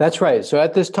 That's right. So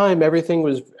at this time, everything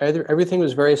was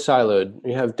very siloed.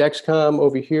 You have Dexcom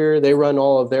over here; they run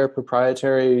all of their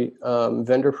proprietary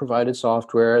vendor-provided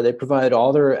software. They provide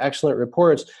all their excellent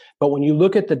reports. But when you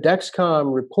look at the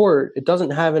Dexcom report, it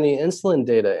doesn't have any insulin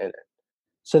data in it.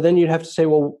 So then you'd have to say,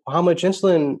 well, how much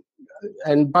insulin?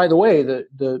 And by the way,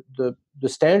 the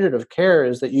standard of care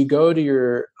is that you go to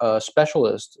your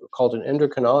specialist called an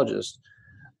endocrinologist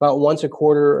about once a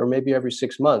quarter or maybe every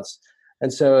 6 months.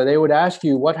 And so they would ask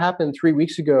you, what happened 3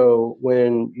 weeks ago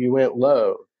when you went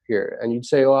low here? And you'd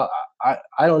say, well,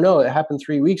 I don't know. It happened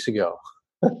 3 weeks ago.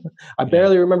 I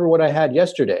barely remember what I had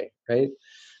yesterday, right?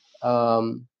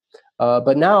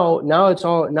 But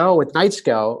now with Night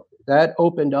Scout, that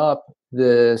opened up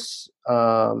this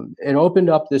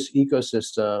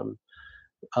ecosystem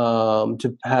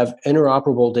to have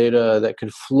interoperable data that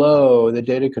could flow. The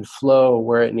data could flow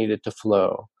where it needed to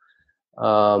flow.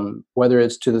 Whether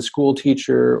it's to the school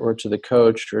teacher or to the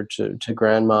coach or to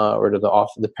grandma or to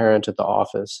the parent at the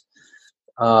office.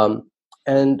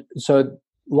 And so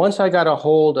once I got a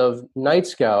hold of Night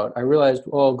Scout, I realized,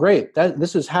 well, great,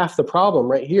 this is half the problem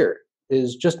right here,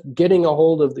 is just getting a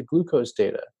hold of the glucose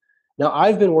data. Now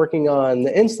I've been working on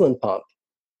the insulin pump,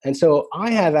 and so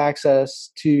I have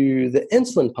access to the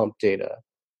insulin pump data.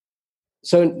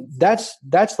 So that's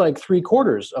like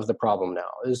 3/4 of the problem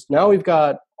now. Is now we've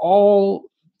got all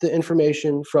the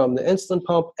information from the insulin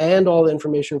pump and all the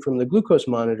information from the glucose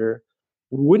monitor.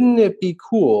 Wouldn't it be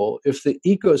cool if the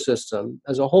ecosystem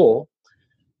as a whole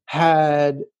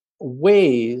had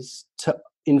ways to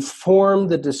inform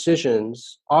the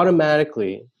decisions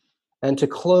automatically and to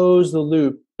close the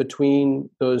loop between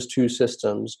those two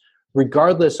systems,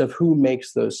 regardless of who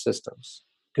makes those systems?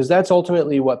 Because that's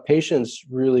ultimately what patients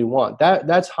really want.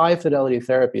 That's high fidelity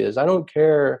therapy. Is I don't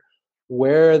care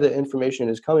where the information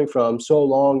is coming from, so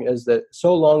long as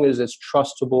it's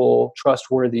trustable,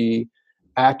 trustworthy,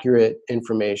 accurate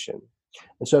information.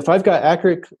 And so if I've got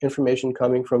accurate information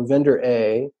coming from vendor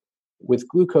A with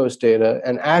glucose data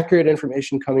and accurate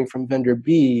information coming from vendor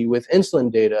B with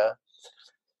insulin data,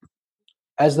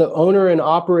 as the owner and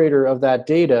operator of that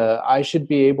data, I should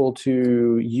be able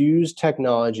to use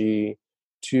technology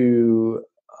to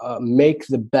make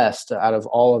the best out of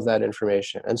all of that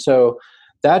information. And so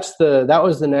that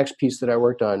was the next piece that I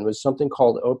worked on, was something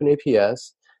called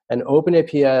OpenAPS. And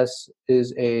OpenAPS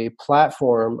is a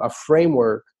platform, a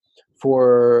framework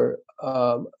for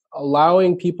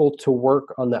allowing people to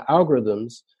work on the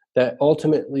algorithms that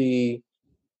ultimately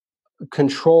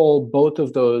control both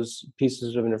of those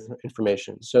pieces of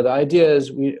information. So the idea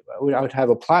is I would have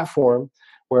a platform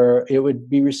where it would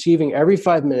be receiving every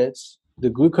 5 minutes, the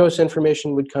glucose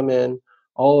information would come in,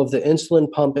 all of the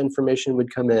insulin pump information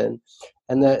would come in,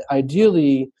 and that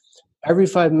ideally every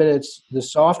 5 minutes the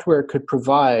software could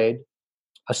provide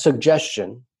a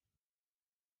suggestion.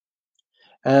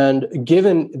 And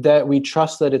given that we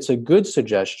trust that it's a good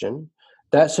suggestion,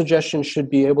 that suggestion should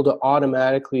be able to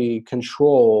automatically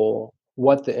control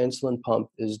what the insulin pump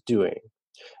is doing.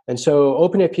 And so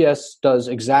OpenAPS does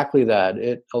exactly that.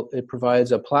 It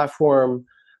provides a platform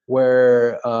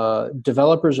where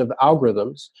developers of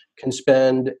algorithms can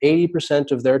spend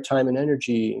 80% of their time and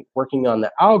energy working on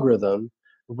the algorithm,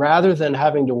 rather than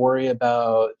having to worry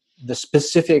about the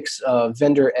specifics of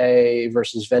vendor A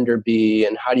versus vendor B,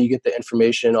 and how do you get the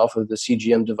information off of the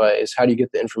CGM device? How do you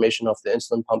get the information off the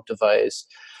insulin pump device?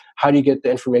 How do you get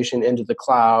the information into the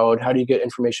cloud? How do you get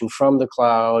information from the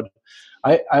cloud?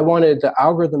 I wanted the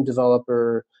algorithm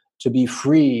developer to be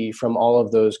free from all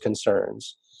of those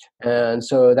concerns. And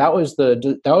so those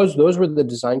were the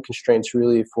design constraints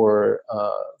really for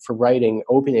writing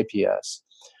OpenAPS.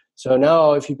 So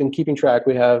now, if you've been keeping track,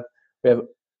 we have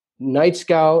Night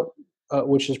Scout,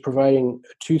 which is providing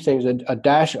two things: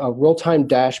 a real-time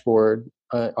dashboard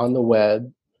on the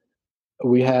web.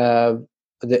 We have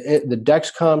the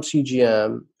Dexcom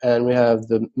CGM, and we have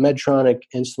the Medtronic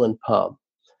insulin pump.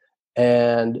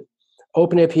 And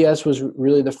OpenAPS was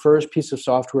really the first piece of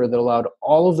software that allowed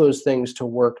all of those things to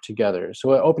work together. So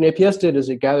what OpenAPS did is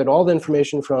it gathered all the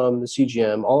information from the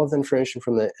CGM, all of the information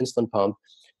from the insulin pump,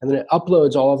 and then it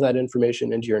uploads all of that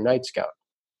information into your Night Scout.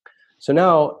 So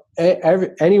now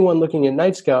anyone looking at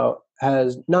Night Scout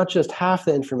has not just half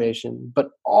the information, but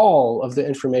all of the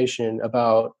information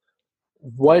about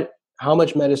how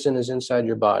much medicine is inside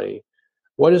your body,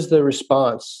 what is the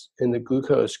response in the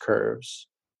glucose curves,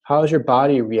 how is your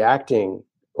body reacting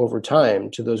over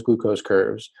time to those glucose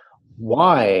curves,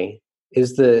 why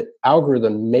is the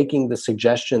algorithm making the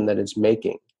suggestion that it's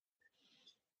making,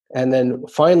 and then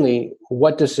finally,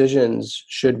 what decisions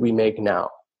should we make now?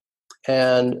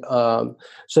 And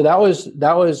so that was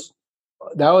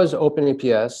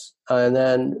OpenAPS, and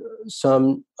then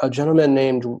a gentleman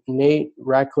named Nate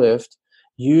Ratcliffe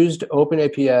used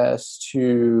OpenAPS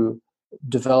to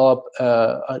develop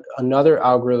another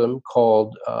algorithm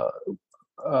called,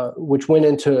 which went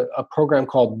into a program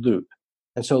called Loop.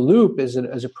 And so Loop is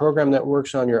a program that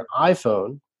works on your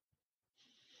iPhone,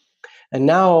 and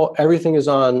now everything is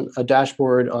on a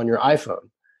dashboard on your iPhone.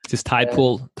 Just tide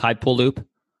pool loop.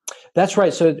 That's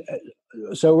right. So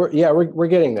we're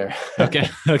getting there. Okay.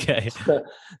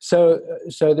 So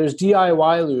there's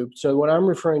DIY Loop. So what I'm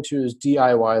referring to is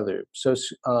DIY Loop. So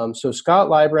Scott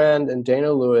Librand and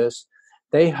Dana Lewis,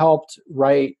 they helped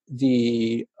write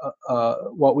the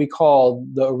what we call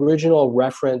the original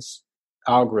reference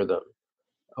algorithm,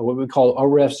 what we call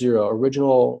OREF0,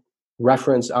 original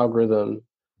reference algorithm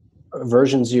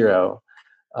version 0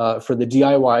 for the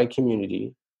DIY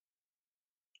community.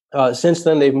 Since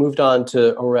then, they've moved on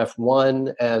to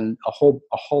OREF1 and a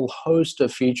whole host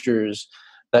of features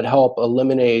that help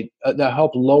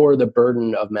lower the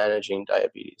burden of managing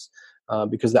diabetes,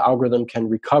 because the algorithm can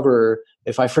recover.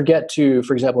 If I forget to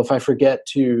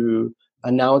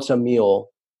announce a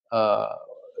meal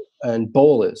and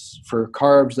bolus for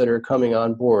carbs that are coming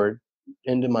on board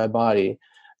into my body,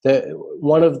 they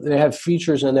have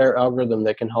features in their algorithm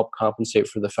that can help compensate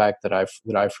for the fact that I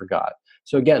forgot.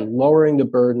 So again, lowering the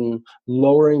burden,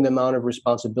 lowering the amount of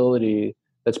responsibility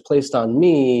that's placed on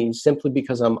me simply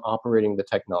because I'm operating the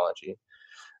technology.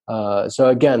 So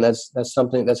again, that's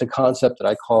a concept that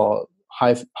I call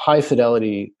high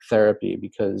fidelity therapy,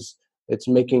 because it's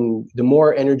making the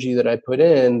more energy that I put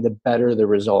in, the better the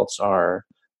results are,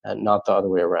 and not the other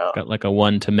way around. Got like a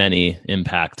one-to-many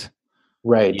impact.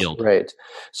 Right, yield. Right.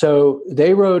 So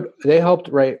they helped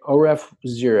write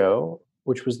OREF0,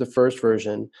 which was the first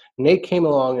version. Nate came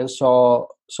along and saw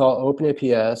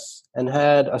OpenAPS and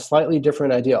had a slightly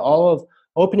different idea. All of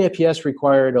OpenAPS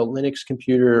required a Linux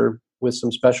computer with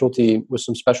some specialty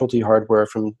hardware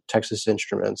from Texas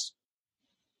Instruments,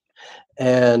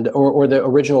 and or the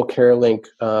original CareLink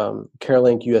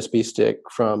USB stick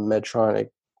from Medtronic.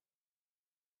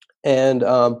 And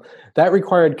that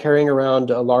required carrying around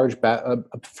a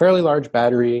fairly large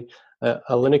battery, a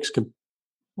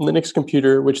Linux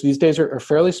computer, which these days are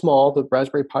fairly small. The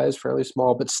Raspberry Pi is fairly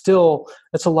small, but still,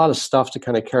 it's a lot of stuff to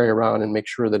kind of carry around and make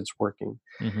sure that it's working.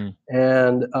 Mm-hmm.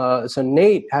 And so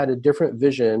Nate had a different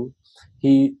vision.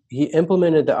 He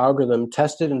implemented the algorithm,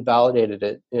 tested and validated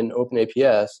it in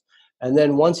OpenAPS, and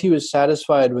then once he was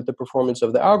satisfied with the performance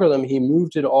of the algorithm, he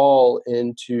moved it all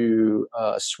into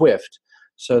Swift,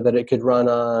 so that it could run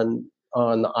on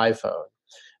the iPhone.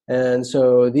 And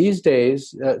so these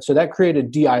days, so that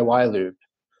created DIY Loop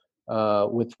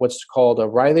with what's called a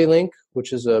Riley link,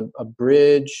 which is a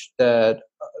bridge that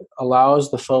allows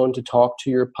the phone to talk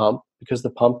to your pump, because the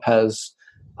pump has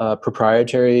a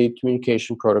proprietary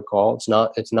communication protocol. It's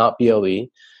not BLE,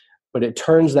 but it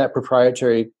turns that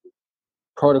proprietary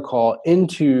protocol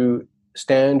into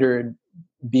standard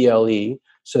BLE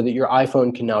so that your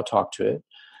iPhone can now talk to it.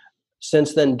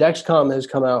 Since then, Dexcom has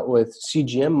come out with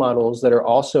CGM models that are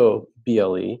also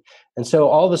BLE. And so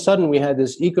all of a sudden we had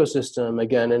this ecosystem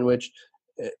again in which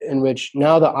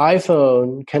now the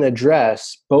iPhone can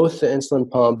address both the insulin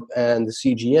pump and the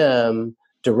CGM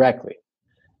directly.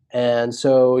 And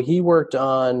so he worked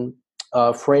on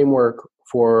a framework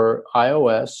for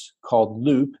iOS called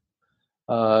Loop.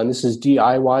 And this is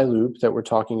DIY Loop that we're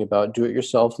talking about,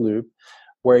 do-it-yourself Loop,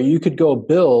 where you could go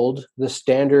build the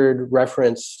standard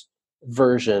reference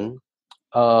version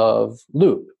of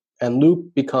Loop, and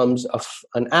Loop becomes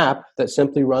an app that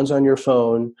simply runs on your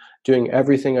phone, doing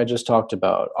everything I just talked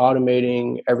about,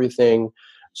 automating everything.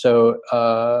 So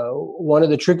one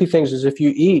of the tricky things is if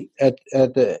you eat at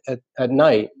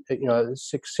night,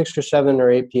 6 or 7 or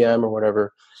 8 p.m. or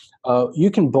whatever, you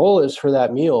can bolus for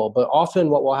that meal, but often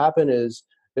what will happen is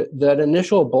that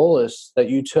initial bolus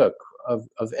that you took of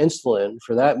insulin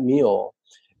for that meal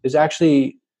is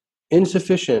actually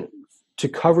insufficient to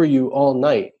cover you all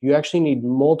night. You actually need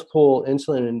multiple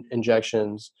insulin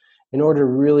injections in order to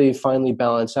really finally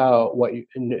balance out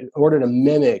in order to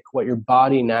mimic what your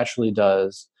body naturally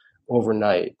does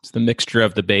overnight. It's the mixture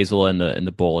of the basal and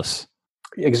the bolus.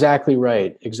 Exactly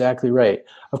right. Exactly right.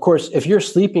 Of course, if you're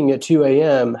sleeping at 2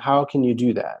 a.m., how can you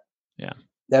do that? Yeah.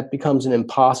 That becomes an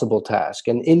impossible task,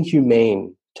 an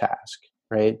inhumane task,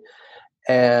 right?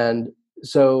 And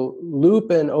so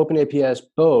Loop and OpenAPS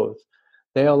both,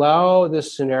 they allow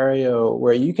this scenario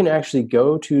where you can actually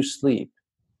go to sleep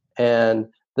and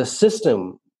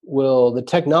the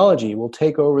technology will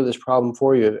take over this problem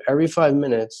for you. Every 5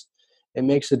 minutes, it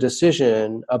makes a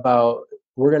decision about,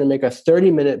 we're going to make a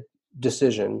 30-minute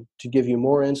decision to give you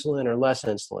more insulin or less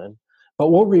insulin, but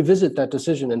we'll revisit that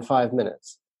decision in 5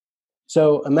 minutes.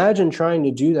 So imagine trying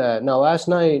to do that. Now, last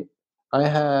night, I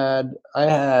had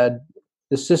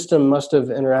the system must have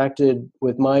interacted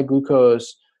with my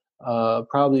glucose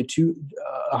probably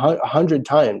 100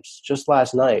 times just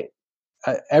last night.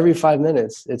 Every 5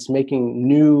 minutes, it's making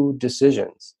new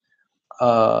decisions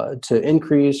to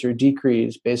increase or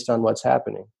decrease based on what's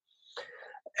happening.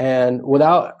 And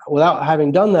without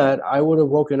having done that, I would have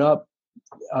woken up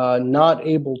not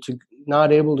able to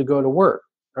go to work,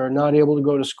 or not able to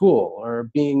go to school, or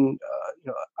being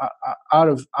out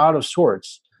of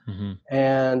sorts. Mm-hmm.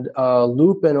 And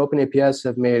Loop and OpenAPS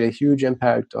have made a huge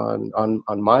impact on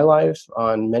my life,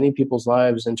 on many people's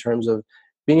lives, in terms of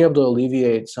being able to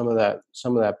alleviate some of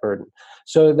that burden.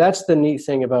 So that's the neat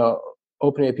thing about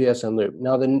OpenAPS and Loop.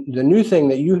 Now, the new thing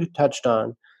that you touched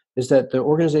on is that the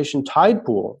organization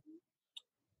Tidepool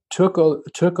took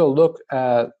a look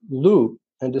at Loop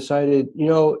and decided,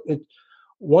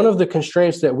 one of the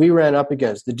constraints that we ran up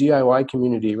against, the DIY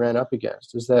community ran up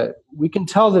against, is that we can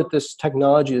tell that this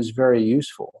technology is very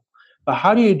useful, but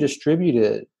how do you distribute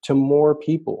it to more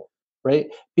people, right?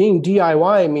 Being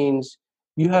DIY means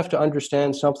you have to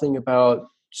understand something about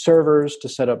servers to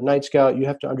set up Night Scout. You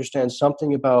have to understand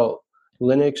something about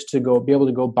Linux to be able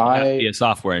to go buy be a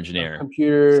software engineer, a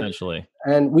computer, essentially.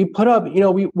 And we put up, you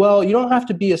don't have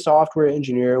to be a software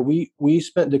engineer. We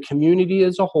spent, the community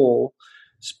as a whole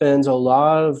spends a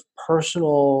lot of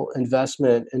personal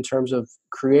investment in terms of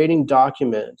creating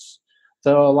documents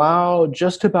that allow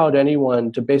just about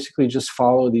anyone to basically just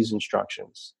follow these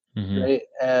instructions. Mm-hmm. Right?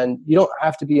 And you don't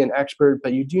have to be an expert,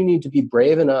 but you do need to be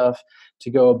brave enough to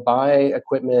go buy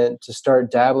equipment, to start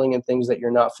dabbling in things that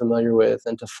you're not familiar with,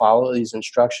 and to follow these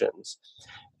instructions.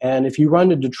 And if you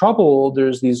run into trouble,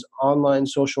 there's these online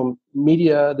social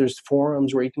media, there's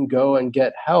forums where you can go and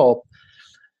get help.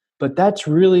 But that's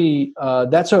really,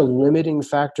 that's a limiting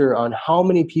factor on how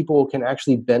many people can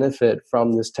actually benefit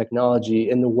from this technology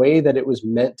in the way that it was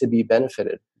meant to be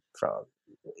benefited from,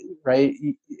 right?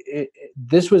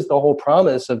 This was the whole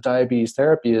promise of diabetes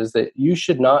therapy, is that you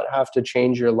should not have to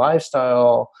change your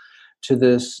lifestyle to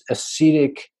this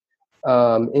ascetic,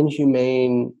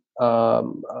 inhumane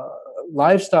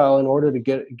lifestyle in order to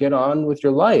get on with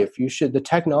your life. The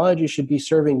technology should be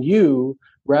serving you,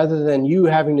 rather than you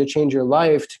having to change your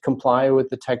life to comply with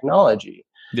the technology.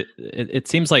 It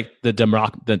seems like the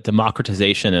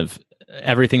democratization of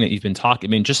everything that you've been talking.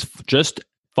 I mean, just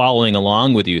following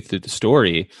along with you through the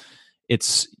story,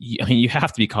 you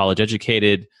have to be college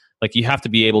educated. Like, you have to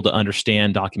be able to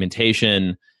understand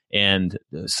documentation and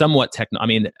somewhat I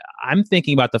mean, I'm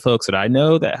thinking about the folks that I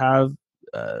know that have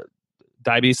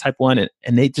diabetes type 1,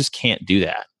 and they just can't do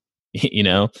that.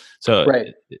 So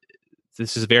right.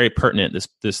 This is very pertinent,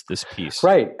 this piece.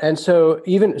 Right. And so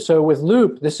with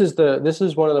Loop, this is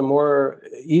one of the more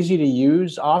easy to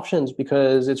use options,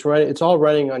 because it's all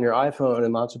running on your iPhone,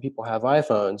 and lots of people have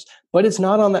iPhones, but it's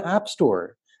not on the App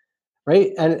Store.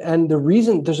 Right. And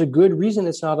there's a good reason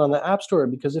it's not on the App Store,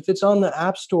 because if it's on the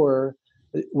App Store,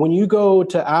 when you go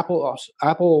to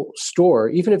Apple Store,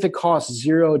 even if it costs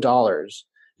 $0,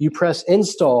 you press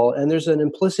install, and there's an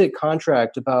implicit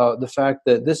contract about the fact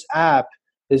that this app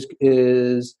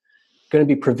is going to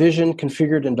be provisioned,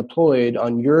 configured, and deployed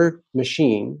on your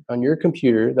machine, on your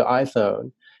computer, the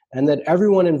iPhone, and that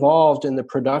everyone involved in the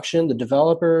production, the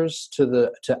developers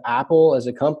to Apple as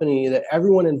a company, that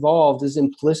everyone involved is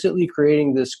implicitly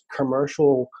creating the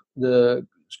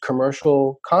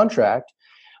commercial contract,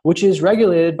 which is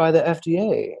regulated by the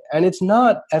FDA. And it's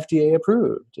not FDA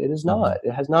approved. It is not.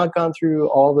 It has not gone through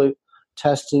all the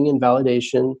testing and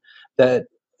validation that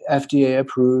FDA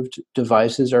approved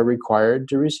devices are required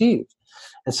to receive.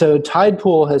 And so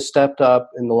Tidepool has stepped up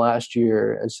in the last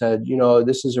year and said,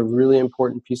 this is a really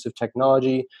important piece of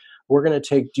technology. We're going to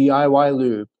take DIY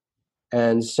Loop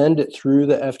and send it through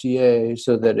the FDA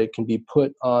so that it can be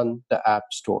put on the App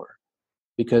Store,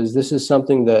 because this is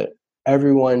something that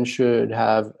everyone should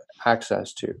have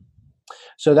access to.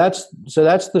 So that's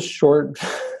the short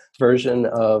version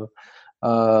of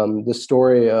the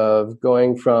story of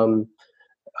going from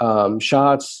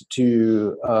shots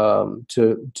to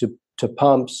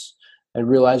pumps, and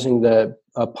realizing that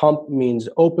a pump means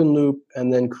open loop,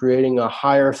 and then creating a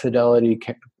higher fidelity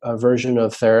version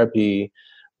of therapy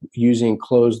using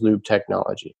closed loop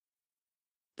technology.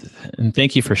 And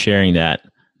thank you for sharing that,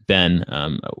 Ben.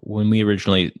 When we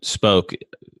originally spoke,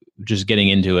 just getting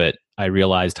into it, I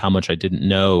realized how much I didn't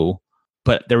know,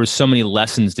 but there were so many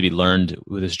lessons to be learned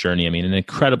with this journey. I mean, an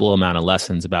incredible amount of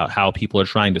lessons about how people are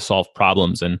trying to solve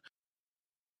problems. And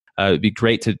it'd be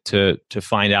great to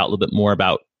find out a little bit more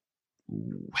about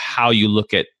how you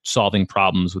look at solving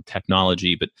problems with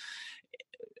technology. But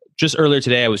just earlier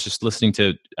today, I was just listening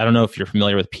to, I don't know if you're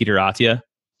familiar with Peter Attia.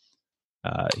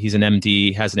 He's an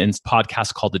MD, has an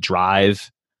podcast called The Drive,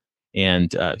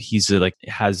 and he's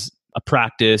has a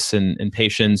practice and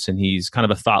patients, and he's kind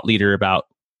of a thought leader about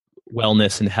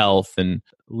wellness and health and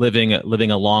living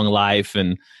a long life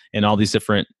and all these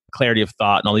different clarity of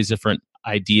thought and all these different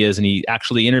ideas. And he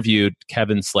actually interviewed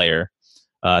Kevin Slayer,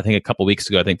 I think a couple of weeks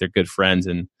ago. I think they're good friends,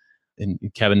 and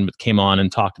Kevin came on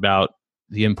and talked about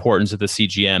the importance of the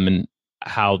CGM and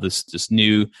how this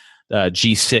new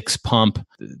G6 pump,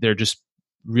 they're just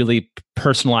really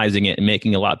personalizing it and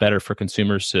making it a lot better for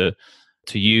consumers to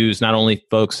use, not only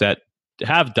folks that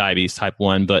have diabetes type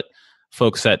 1, but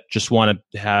folks that just want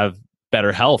to have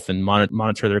better health and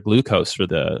monitor their glucose for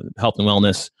the health and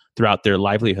wellness throughout their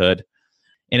livelihood.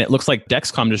 And it looks like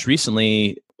Dexcom just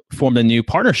recently formed a new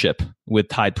partnership with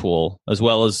Tidepool as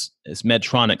well as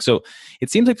Medtronic. So it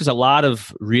seems like there's a lot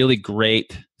of really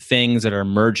great things that are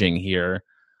emerging here,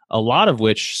 a lot of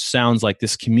which sounds like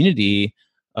this community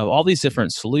of all these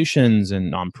different solutions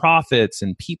and nonprofits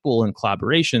and people and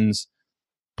collaborations.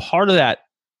 Part of that,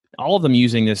 all of them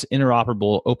using this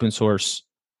interoperable open source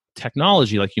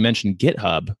technology, like you mentioned,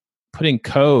 GitHub, putting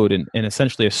code in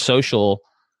essentially a social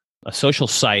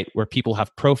site where people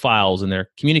have profiles and they're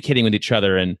communicating with each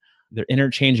other and they're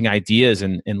interchanging ideas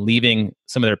and leaving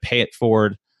some of their pay it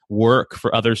forward work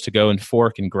for others to go and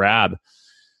fork and grab.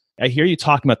 I hear you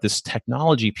talking about this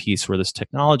technology piece where this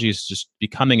technology is just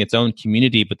becoming its own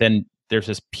community, but then there's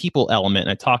this people element.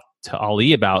 And I talked to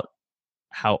Ali about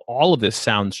how all of this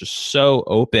sounds just so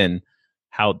open,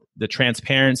 how the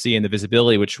transparency and the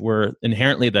visibility, which were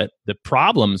inherently the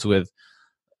problems with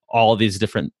all of these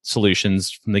different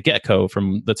solutions from the get-go,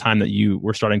 from the time that you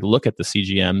were starting to look at the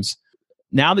CGMs.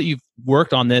 Now that you've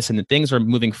worked on this and that things are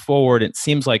moving forward, it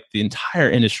seems like the entire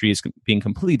industry is being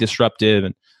completely disruptive.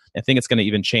 And I think it's going to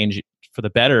even change for the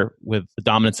better with the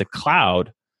dominance of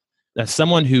cloud. As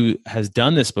someone who has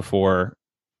done this before,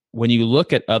 when you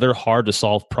look at other hard to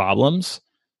solve problems,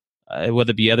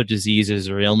 whether it be other diseases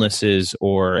or illnesses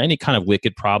or any kind of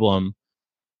wicked problem,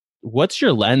 what's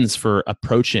your lens for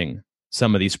approaching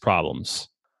some of these problems?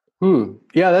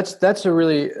 Yeah, that's a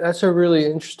really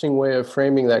interesting way of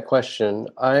framing that question.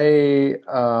 What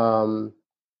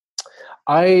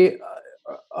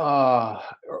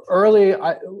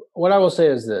I will say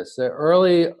is this: that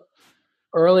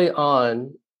early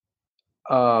on,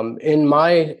 in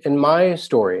my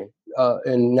story,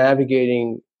 in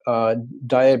navigating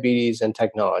diabetes and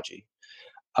technology,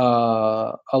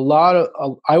 I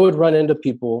would run into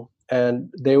people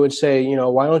and they would say,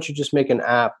 why don't you just make an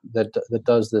app that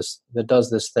does this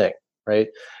thing, right?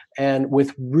 And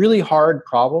with really hard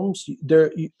problems,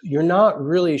 you're not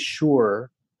really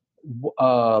sure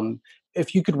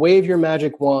if you could wave your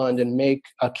magic wand and make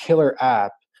a killer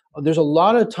app. There's a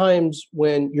lot of times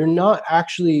when you're not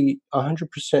actually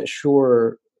 100%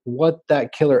 sure what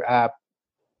that killer app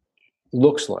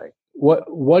looks like.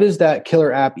 What is that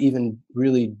killer app even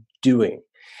really doing?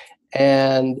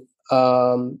 And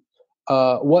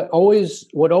what always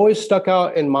stuck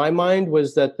out in my mind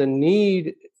was that the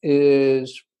need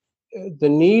is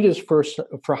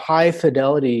for high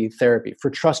fidelity therapy, for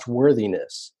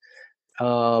trustworthiness.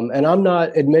 And I'm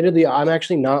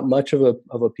actually not much of a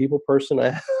people person.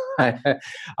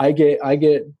 I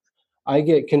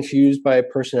get confused by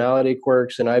personality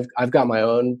quirks, and I've got my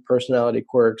own personality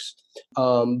quirks.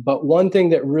 But one thing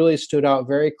that really stood out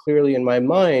very clearly in my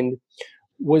mind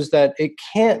was that it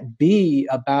can't be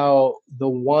about the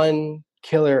one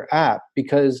killer app,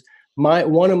 because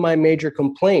one of my major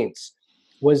complaints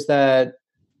was that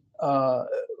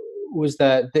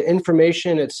the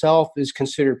information itself is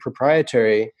considered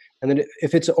proprietary, and that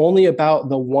if it's only about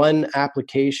the one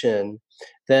application,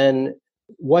 then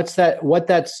what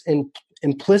that's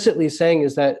implicitly saying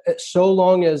is that so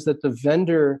long as that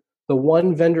the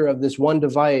one vendor of this one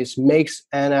device makes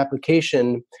an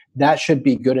application, that should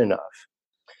be good enough.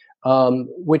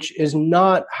 which is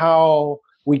not how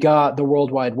we got the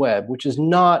World Wide Web, which is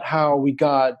not how we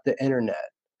got the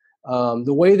internet.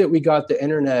 The way that we got the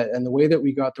internet and the way that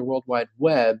we got the World Wide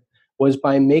Web was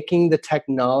by making the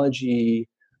technology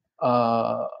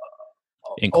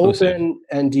inclusive, open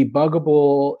and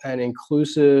debuggable and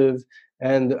inclusive.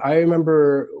 And I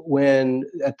remember when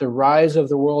at the rise of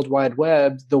the World Wide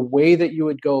Web, the way that you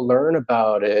would go learn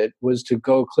about it was to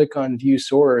go click on view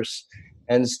source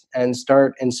and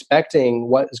start inspecting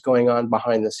what is going on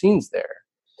behind the scenes there.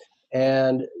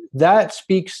 And that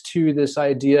speaks to this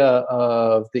idea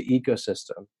of the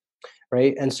ecosystem,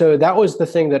 right? And so that was the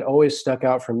thing that always stuck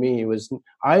out for me was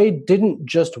I didn't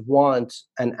just want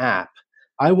an app.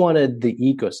 I wanted the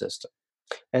ecosystem.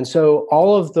 And so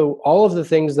all of the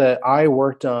things that I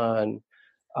worked on,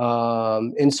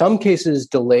 in some cases,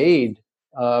 delayed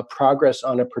progress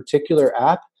on a particular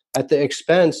app at the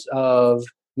expense of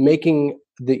making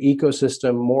the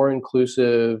ecosystem more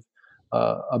inclusive,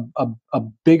 a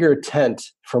bigger tent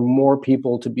for more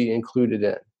people to be included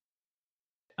in.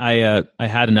 I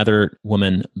had another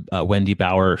woman, Wendy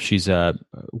Bauer. She's a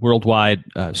worldwide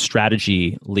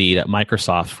strategy lead at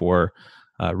Microsoft for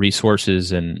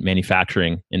resources and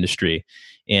manufacturing industry.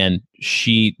 And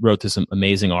she wrote this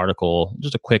amazing article,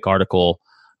 just a quick article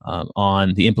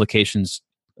on the implications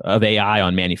of AI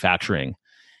on manufacturing.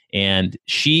 And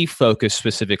she focused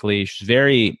specifically, she's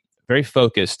very, very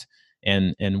focused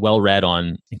and well read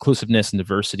on inclusiveness and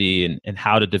diversity and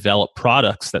how to develop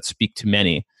products that speak to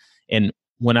many. And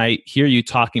when I hear you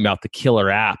talking about the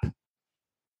killer app,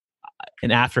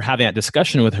 and after having that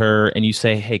discussion with her and you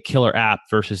say, hey, killer app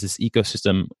versus this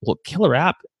ecosystem, well, killer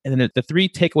app, and then the three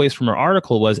takeaways from her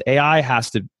article was AI has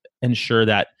to ensure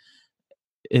that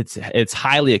it's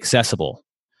highly accessible.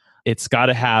 It's got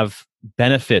to have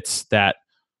benefits that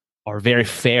are very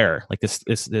fair, like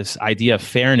this idea of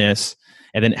fairness.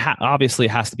 And then obviously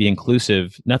it has to be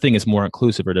inclusive. Nothing is more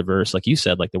inclusive or diverse, like you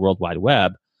said, like the World Wide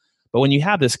Web. But when you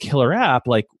have this killer app,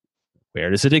 like, where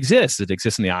does it exist? Does it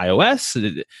exist in the iOS?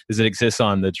 Does it exist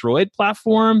on the Droid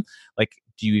platform? Like,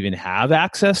 do you even have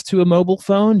access to a mobile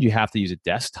phone? Do you have to use a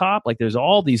desktop? Like, there's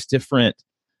all these different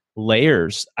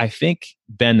layers. I think,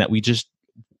 Ben, that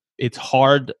it's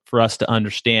hard for us to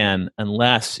understand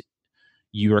unless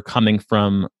you are coming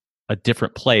from a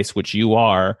different place, which you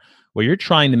are, where you're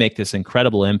trying to make this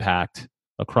incredible impact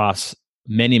across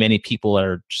many, many people that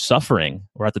are suffering,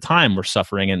 or at the time were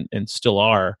suffering and still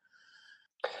are.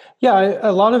 Yeah,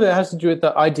 a lot of it has to do with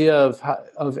the idea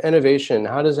of innovation.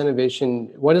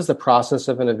 What is the process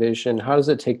of innovation? How does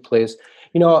it take place?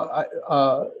 I've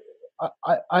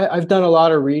done a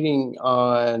lot of reading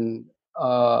on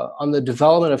the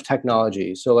development of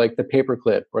technology. So like the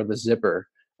paperclip or the zipper,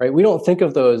 right? We don't think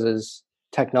of those as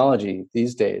technology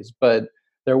these days, but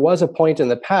there was a point in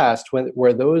the past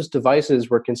where those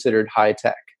devices were considered high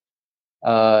tech.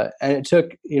 And it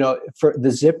took, for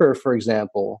the zipper, for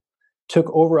example, took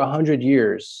over 100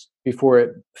 years before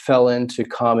it fell into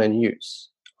common use,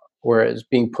 whereas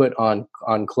being put on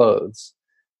clothes.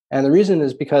 And the reason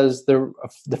is because the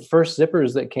first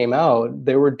zippers that came out,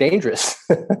 they were dangerous.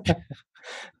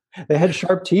 They had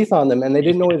sharp teeth on them and they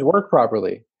didn't always work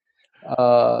properly.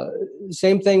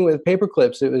 Same thing with paper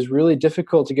clips. It was really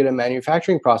difficult to get a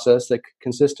manufacturing process that could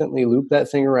consistently loop that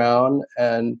thing around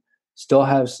and still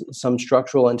have some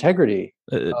structural integrity.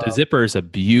 The zipper is a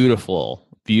beautiful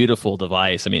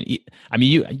device. I mean,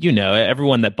 you know,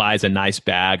 everyone that buys a nice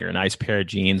bag or a nice pair of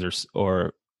jeans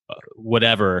or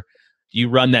whatever, you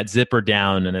run that zipper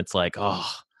down and it's like, oh.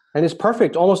 And it's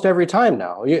perfect almost every time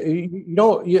now. You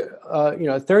don't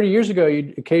 30 years ago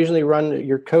you'd occasionally run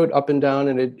your coat up and down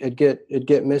and it'd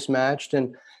get mismatched,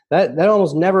 and that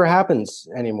almost never happens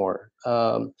anymore.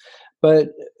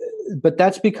 But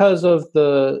that's because of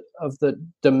the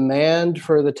demand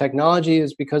for the technology.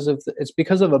 It's because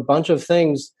of a bunch of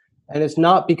things, and it's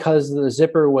not because the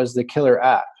zipper was the killer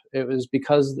app. It was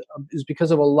because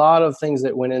of a lot of things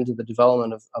that went into the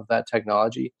development of that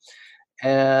technology.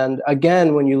 And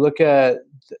again, when you look at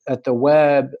the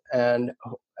web and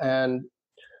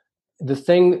the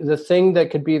thing that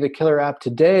could be the killer app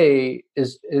today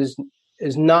is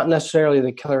not necessarily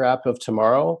the killer app of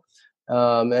tomorrow.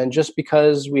 And just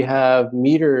because we have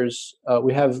meters,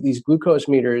 we have these glucose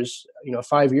meters,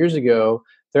 5 years ago,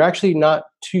 they're actually not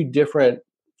too different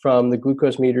from the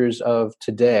glucose meters of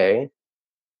today.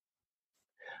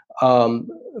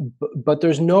 But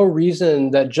there's no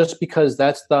reason that just because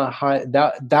that's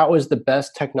that was the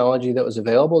best technology that was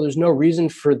available, there's no reason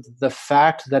for the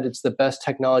fact that it's the best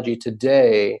technology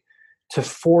today to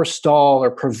forestall or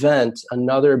prevent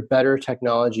another better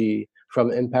technology from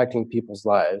impacting people's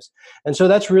lives. And so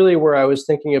that's really where I was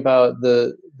thinking about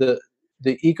the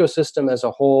ecosystem as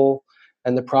a whole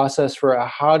and the process for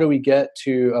how do we get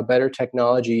to a better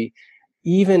technology,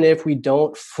 even if we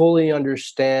don't fully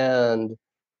understand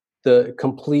the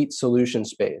complete solution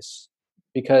space.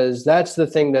 Because that's the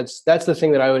thing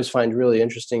that I always find really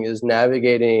interesting is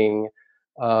navigating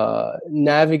a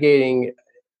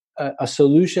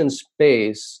solution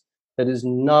space that is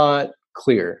not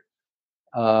clear.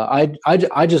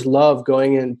 I just love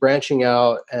going and branching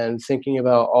out and thinking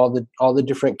about all the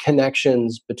different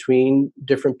connections between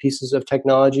different pieces of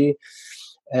technology,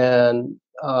 and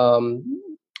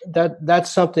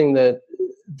that's something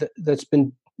that's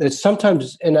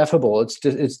sometimes ineffable.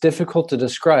 It's difficult to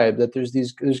describe that there's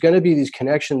going to be these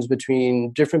connections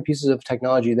between different pieces of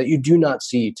technology that you do not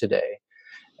see today.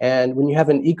 And when you have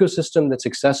an ecosystem that's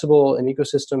accessible, an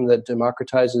ecosystem that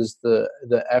democratizes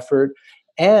the effort,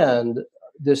 and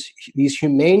these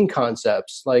humane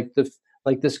concepts like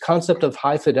this concept of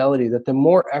high fidelity, that the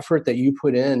more effort that you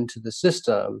put into the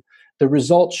system, the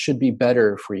results should be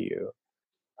better for you.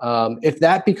 If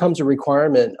that becomes a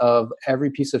requirement of every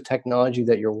piece of technology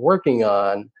that you're working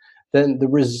on, then the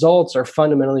results are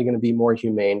fundamentally going to be more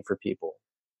humane for people.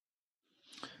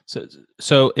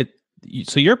 So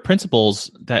your principles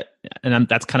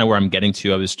that's kind of where I'm getting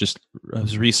to. I was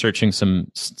researching some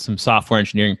software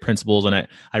engineering principles, and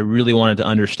I really wanted to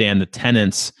understand the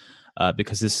tenets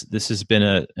because this has been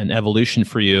an evolution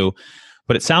for you.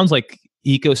 But it sounds like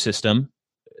ecosystem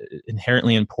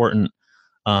inherently important.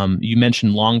 You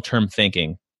mentioned long-term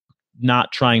thinking,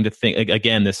 not trying to think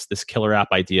again this killer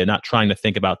app idea, not trying to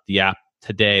think about the app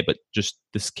today, but just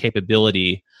this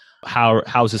capability. How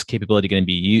is this capability going to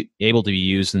be able to be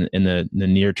used in the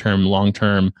near term, long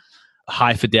term,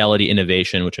 high fidelity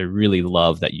innovation, which I really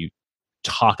love that you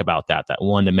talk about that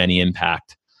one to many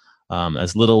impact,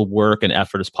 as little work and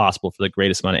effort as possible for the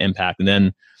greatest amount of impact. And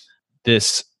then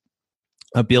this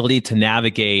ability to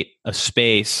navigate a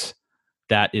space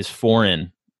that is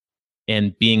foreign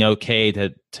and being okay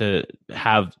to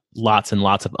have lots and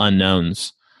lots of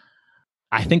unknowns.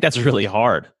 I think that's really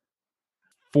hard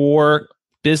for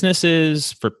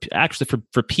businesses, for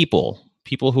people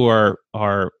who are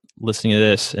listening to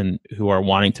this and who are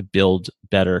wanting to build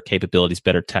better capabilities,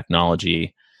 better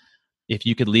technology. If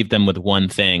you could leave them with one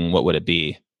thing, what would it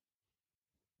be?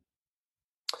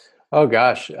 Oh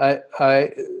gosh, I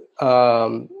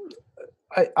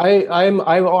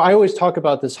always talk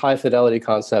about this high fidelity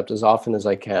concept as often as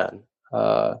I can,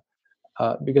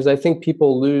 because I think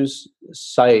people lose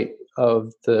sight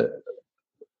of the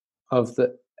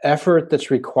effort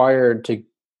that's required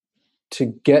to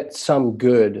get some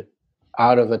good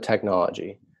out of a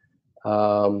technology.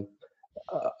 For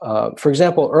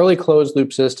example, early closed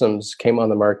loop systems came on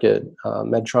the market.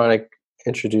 Medtronic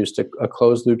introduced a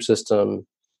closed loop system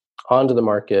onto the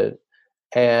market,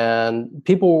 and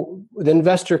the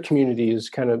investor community is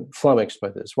kind of flummoxed by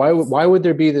this. Why would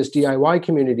there be this DIY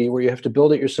community where you have to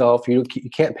build it yourself? You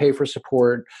can't pay for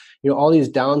support. All these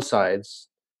downsides.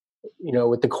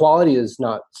 With the quality is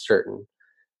not certain.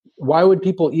 Why would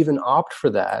people even opt for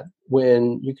that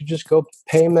when you could just go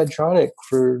pay Medtronic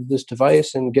for this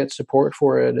device and get support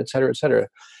for it, et cetera, et cetera?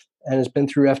 And it's been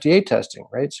through FDA testing,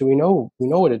 right? So we know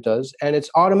what it does, and it's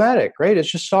automatic, right?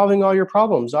 It's just solving all your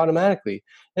problems automatically.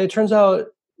 And it turns out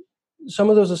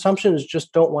some of those assumptions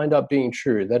just don't wind up being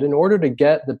true. That in order to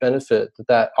get the benefit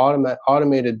that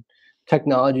automated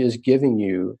technology is giving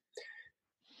you,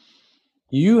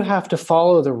 you have to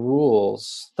follow the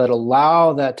rules that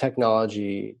allow that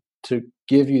technology to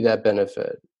give you that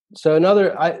benefit. So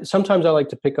sometimes I like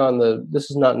to pick on this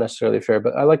is not necessarily fair,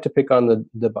 but I like to pick on the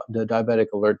diabetic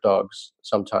alert dogs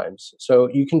sometimes. So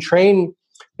you can train,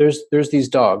 there's these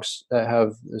dogs that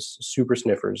have this super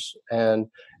sniffers, and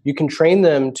you can train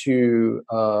them to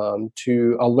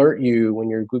alert you when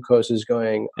your glucose is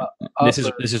going up. This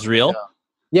is real?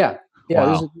 Yeah.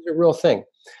 Wow. This is a real thing.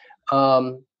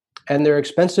 And they're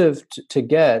expensive to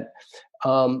get.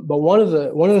 But one of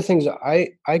the things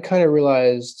I kind of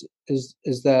realized is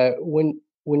that when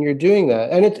you're doing that,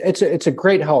 and it's a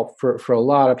great help for a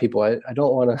lot of people. I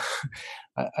don't want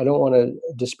to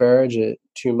disparage it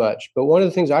too much. But one of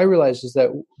the things I realized is that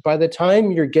by the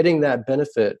time you're getting that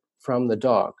benefit from the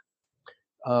dog,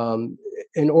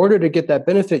 in order to get that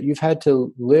benefit, you've had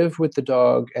to live with the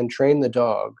dog and train the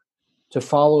dog to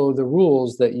follow the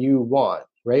rules that you want,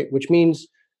 right? Which means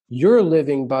you're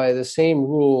living by the same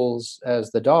rules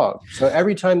as the dog. So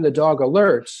every time the dog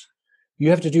alerts, you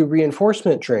have to do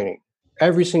reinforcement training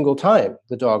every single time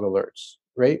the dog alerts,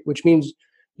 right? Which means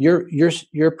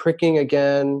you're pricking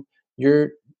again,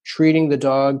 you're treating the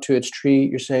dog to its treat.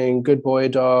 You're saying, good boy,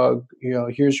 dog,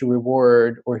 here's your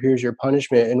reward or here's your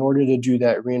punishment, in order to do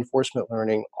that reinforcement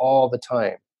learning all the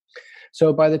time.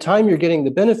 So by the time you're getting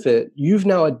the benefit, you've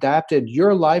now adapted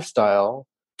your lifestyle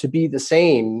to be the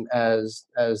same as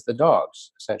the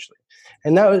dogs, essentially.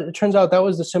 And it turns out that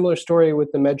was the similar story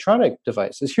with the Medtronic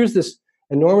devices. Here's this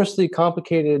enormously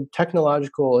complicated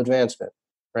technological advancement,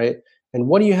 right? And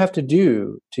what do you have to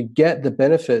do to get the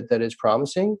benefit that is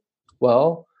promising?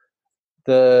 Well,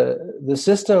 the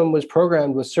system was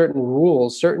programmed with certain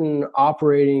rules, certain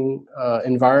operating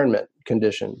environment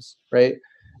conditions, right?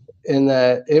 In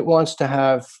that it wants to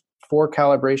have 4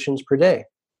 calibrations per day.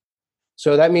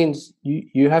 So that means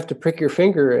you have to prick your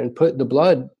finger and put the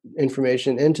blood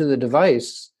information into the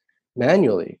device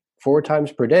manually 4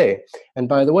 times per day. And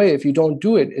by the way, if you don't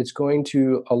do it, it's going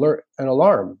to alert an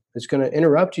alarm. It's going to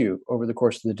interrupt you over the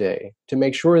course of the day to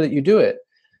make sure that you do it.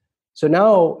 So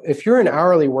now if you're an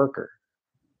hourly worker,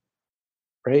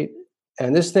 right,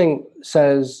 and this thing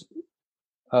says,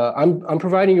 I'm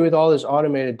providing you with all this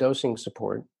automated dosing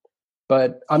support,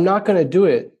 but I'm not going to do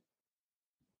it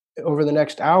over the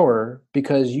next hour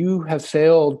because you have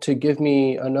failed to give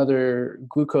me another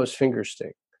glucose finger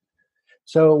stick.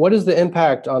 So what is the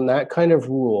impact on that kind of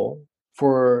rule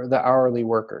for the hourly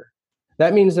worker?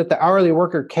 That means that the hourly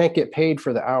worker can't get paid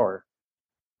for the hour,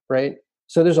 right?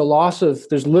 So there's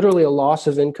literally a loss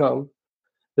of income.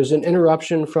 There's an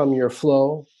interruption from your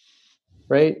flow,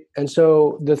 right? And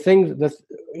so in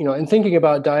thinking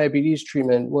about diabetes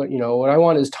treatment, what I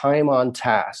want is time on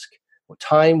task,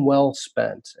 time well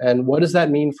spent. And what does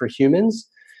that mean for humans?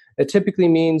 It typically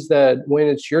means that when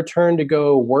it's your turn to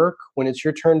go work, when it's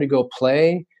your turn to go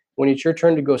play, when it's your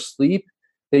turn to go sleep,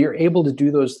 that you're able to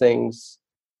do those things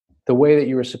the way that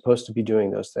you were supposed to be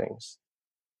doing those things.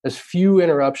 As few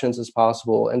interruptions as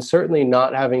possible, and certainly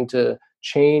not having to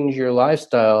change your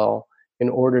lifestyle in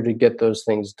order to get those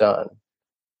things done.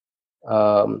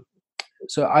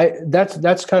 So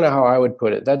that's kind of how I would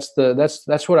put it.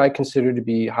 That's what I consider to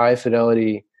be high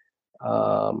fidelity.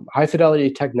 High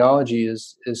fidelity technology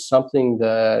is something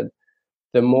that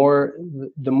the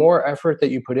more effort that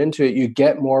you put into it, you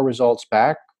get more results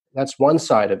back. That's one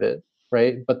side of it,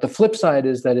 right? But the flip side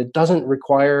is that it doesn't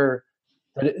require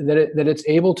that it's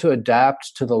able to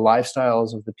adapt to the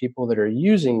lifestyles of the people that are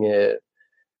using it,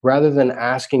 rather than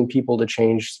asking people to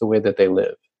change the way that they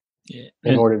live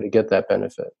in order to get that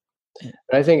benefit. And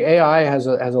I think AI has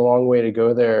a long way to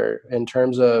go there in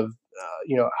terms of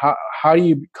how do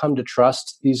you come to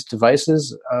trust these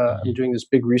devices? I'm doing this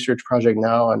big research project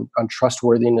now on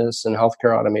trustworthiness and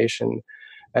healthcare automation,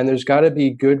 and there's got to be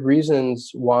good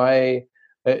reasons why.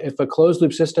 If a closed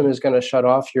loop system is going to shut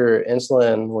off your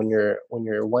insulin when you're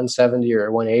 170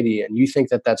 or 180, and you think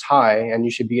that that's high and you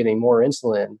should be getting more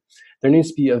insulin, there needs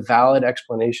to be a valid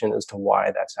explanation as to why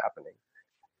that's happening.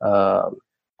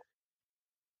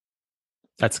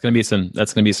 That's going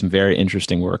to be some very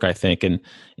interesting work, I think. And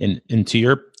to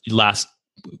your last,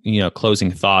 closing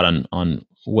thought on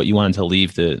what you wanted to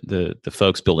leave the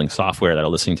folks building software that are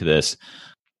listening to this,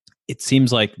 it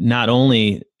seems like not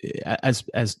only as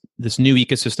this new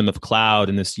ecosystem of cloud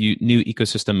and this new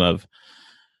ecosystem of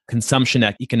consumption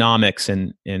economics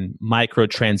and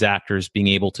microtransactors being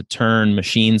able to turn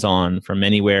machines on from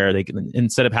anywhere,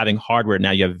 instead of having hardware,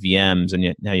 now you have VMs,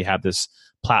 and now you have this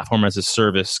platform as a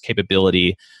service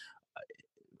capability.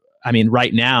 I mean,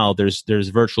 right now there's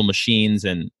virtual machines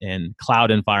and cloud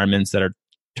environments that are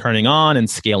turning on and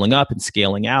scaling up and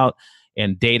scaling out,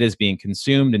 and data is being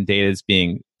consumed and data is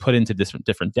being put into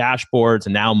different dashboards,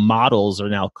 and now models are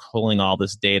now pulling all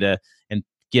this data and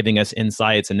giving us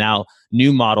insights, and now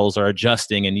new models are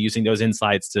adjusting and using those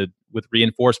insights with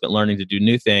reinforcement learning to do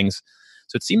new things.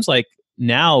 So it seems like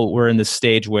now we're in this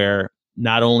stage where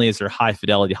not only is there high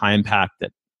fidelity, high impact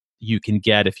that you can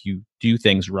get if you do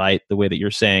things right, the way that you're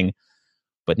saying,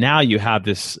 but now you have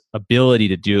this ability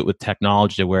to do it with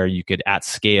technology to where you could at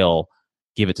scale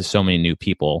give it to so many new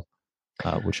people,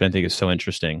 which I think is so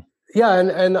interesting. Yeah,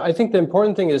 and I think the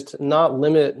important thing is to not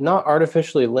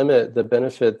artificially limit the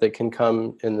benefit that can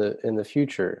come in the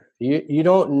future. You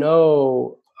don't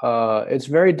know. It's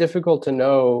very difficult to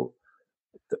know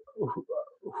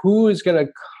who is going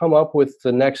to come up with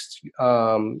the next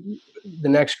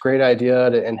great idea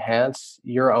to enhance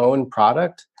your own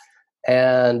product.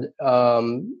 And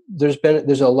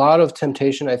there's a lot of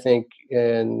temptation, I think,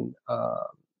 in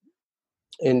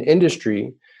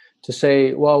industry to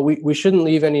say, well, we shouldn't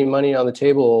leave any money on the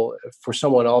table for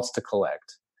someone else to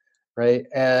collect, right?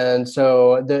 And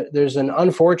so there's an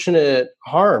unfortunate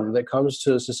harm that comes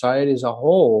to society as a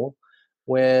whole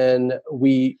when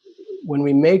we when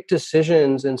we make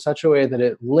decisions in such a way that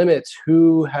it limits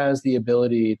who has the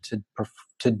ability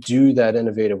to do that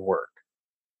innovative work.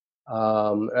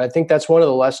 I think that's one of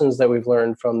the lessons that we've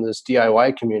learned from this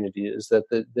DIY community is that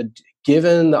the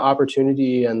given the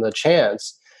opportunity and the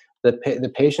chance,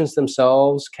 the patients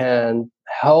themselves can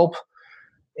help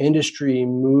industry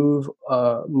move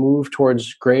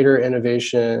towards greater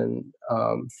innovation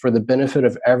for the benefit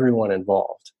of everyone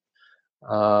involved.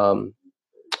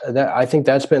 That I think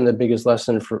that's been the biggest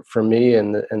lesson for me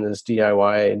in this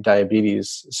DIY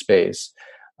diabetes space.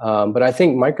 But I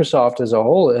think Microsoft as a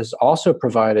whole has also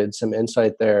provided some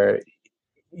insight there.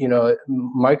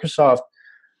 Microsoft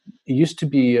used to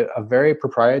be a very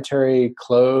proprietary,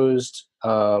 closed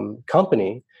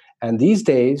company. And these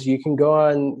days, you can go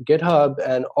on GitHub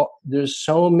and there's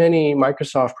so many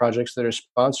Microsoft projects that are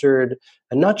sponsored,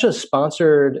 and not just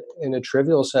sponsored in a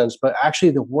trivial sense, but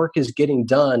actually the work is getting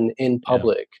done in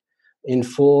public, in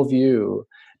full view.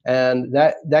 And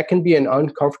that can be an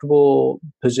uncomfortable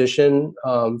position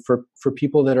for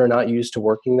people that are not used to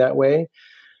working that way.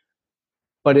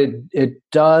 But it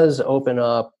does open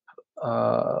up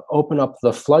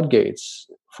the floodgates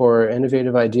for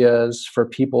innovative ideas, for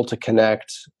people to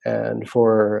connect, and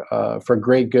for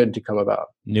great good to come about.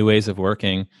 New ways of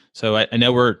working. So I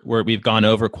know we've gone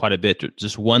over quite a bit.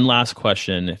 Just one last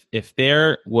question: if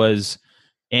there was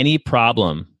any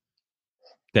problem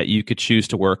that you could choose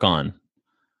to work on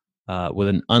with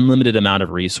an unlimited amount of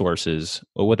resources,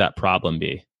 what would that problem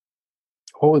be?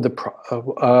 What would It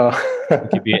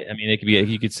could be. I mean, it could be.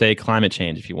 You could say climate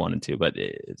change if you wanted to, but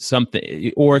it's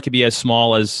something, or it could be as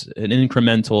small as an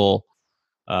incremental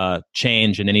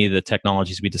change in any of the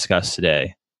technologies we discussed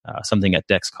today. Something at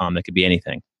Dexcom that could be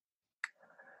anything.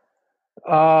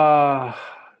 Well,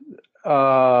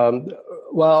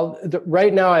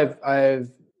 right now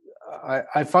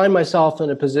I find myself in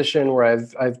a position where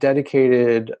I've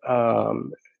dedicated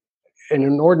an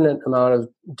inordinate amount of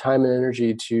time and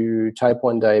energy to type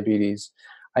 1 diabetes.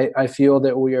 I feel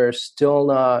that we are still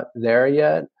not there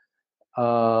yet.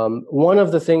 One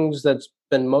of the things that's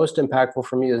been most impactful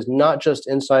for me is not just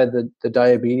inside the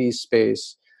diabetes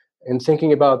space and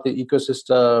thinking about the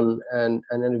ecosystem and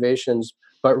innovations,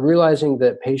 but realizing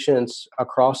that patients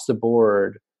across the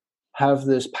board have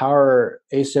this power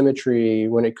asymmetry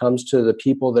when it comes to the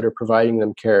people that are providing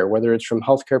them care, whether it's from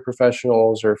healthcare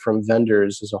professionals or from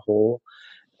vendors as a whole.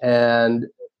 And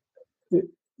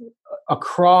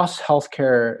across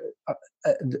healthcare,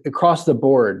 across the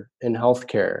board in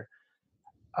healthcare,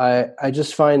 I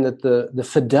just find that the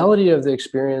fidelity of the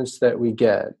experience that we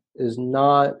get is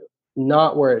not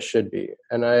where it should be.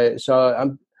 And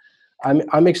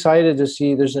I'm excited to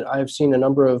see I've seen a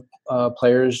number of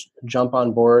players jump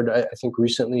on board. I think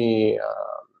recently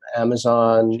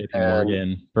Amazon, JP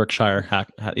Morgan, Berkshire,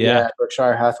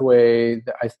 Berkshire Hathaway.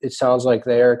 It sounds like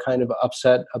they are kind of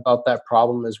upset about that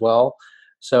problem as well.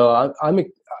 So I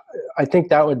think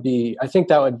that would be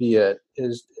it.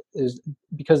 Is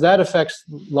because that affects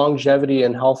longevity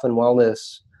and health and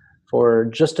wellness for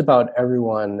just about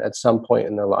everyone at some point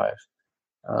in their life.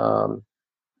 I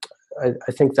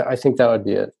think that would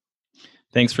be it.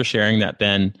 Thanks for sharing that,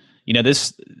 Ben.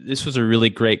 This was a really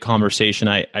great conversation.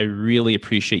 I really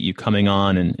appreciate you coming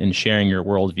on and sharing your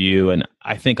worldview. And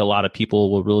I think a lot of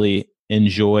people will really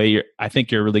enjoy I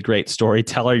think you're a really great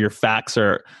storyteller. Your facts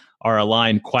are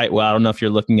aligned quite well. I don't know if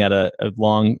you're looking at a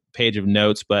long page of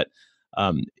notes, but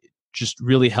just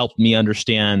really helped me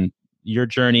understand your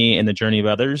journey and the journey of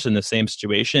others in the same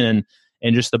situation,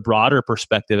 and just the broader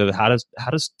perspective of how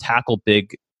does tackle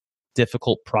big,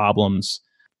 difficult problems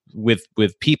with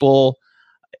people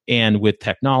and with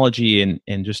technology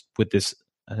and just with this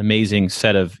amazing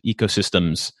set of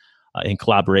ecosystems in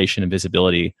collaboration and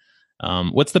visibility.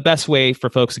 What's the best way for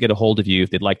folks to get a hold of you if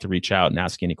they'd like to reach out and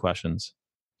ask any questions?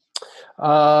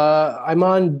 I'm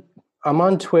on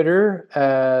Twitter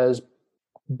as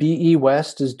BE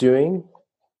West is doing.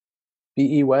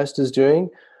 BE West is doing.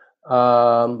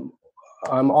 I'm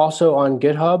also on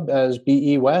GitHub as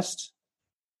BE West,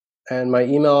 and my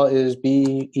email is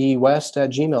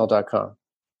bewest@gmail.com.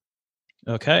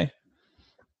 Okay.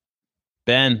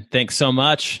 Ben, thanks so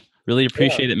much. Really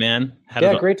appreciate it, man.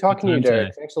 Great talking to you, Derek.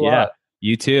 Today. Thanks a lot.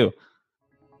 You too.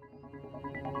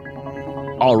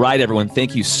 All right, everyone.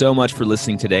 Thank you so much for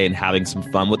listening today and having some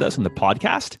fun with us on the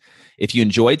podcast. If you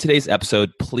enjoyed today's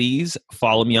episode, please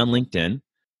follow me on LinkedIn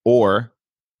or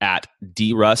at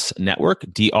DRUSS Network,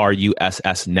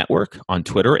 DRUSS Network on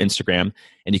Twitter or Instagram.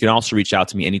 And you can also reach out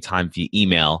to me anytime via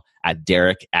email at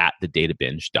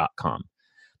derek@thedatabinge.com.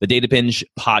 The Data Binge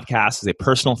podcast is a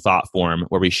personal thought form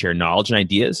where we share knowledge and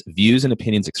ideas. Views and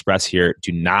opinions expressed here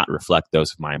do not reflect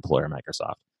those of my employer,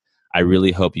 Microsoft. I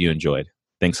really hope you enjoyed.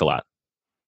 Thanks a lot.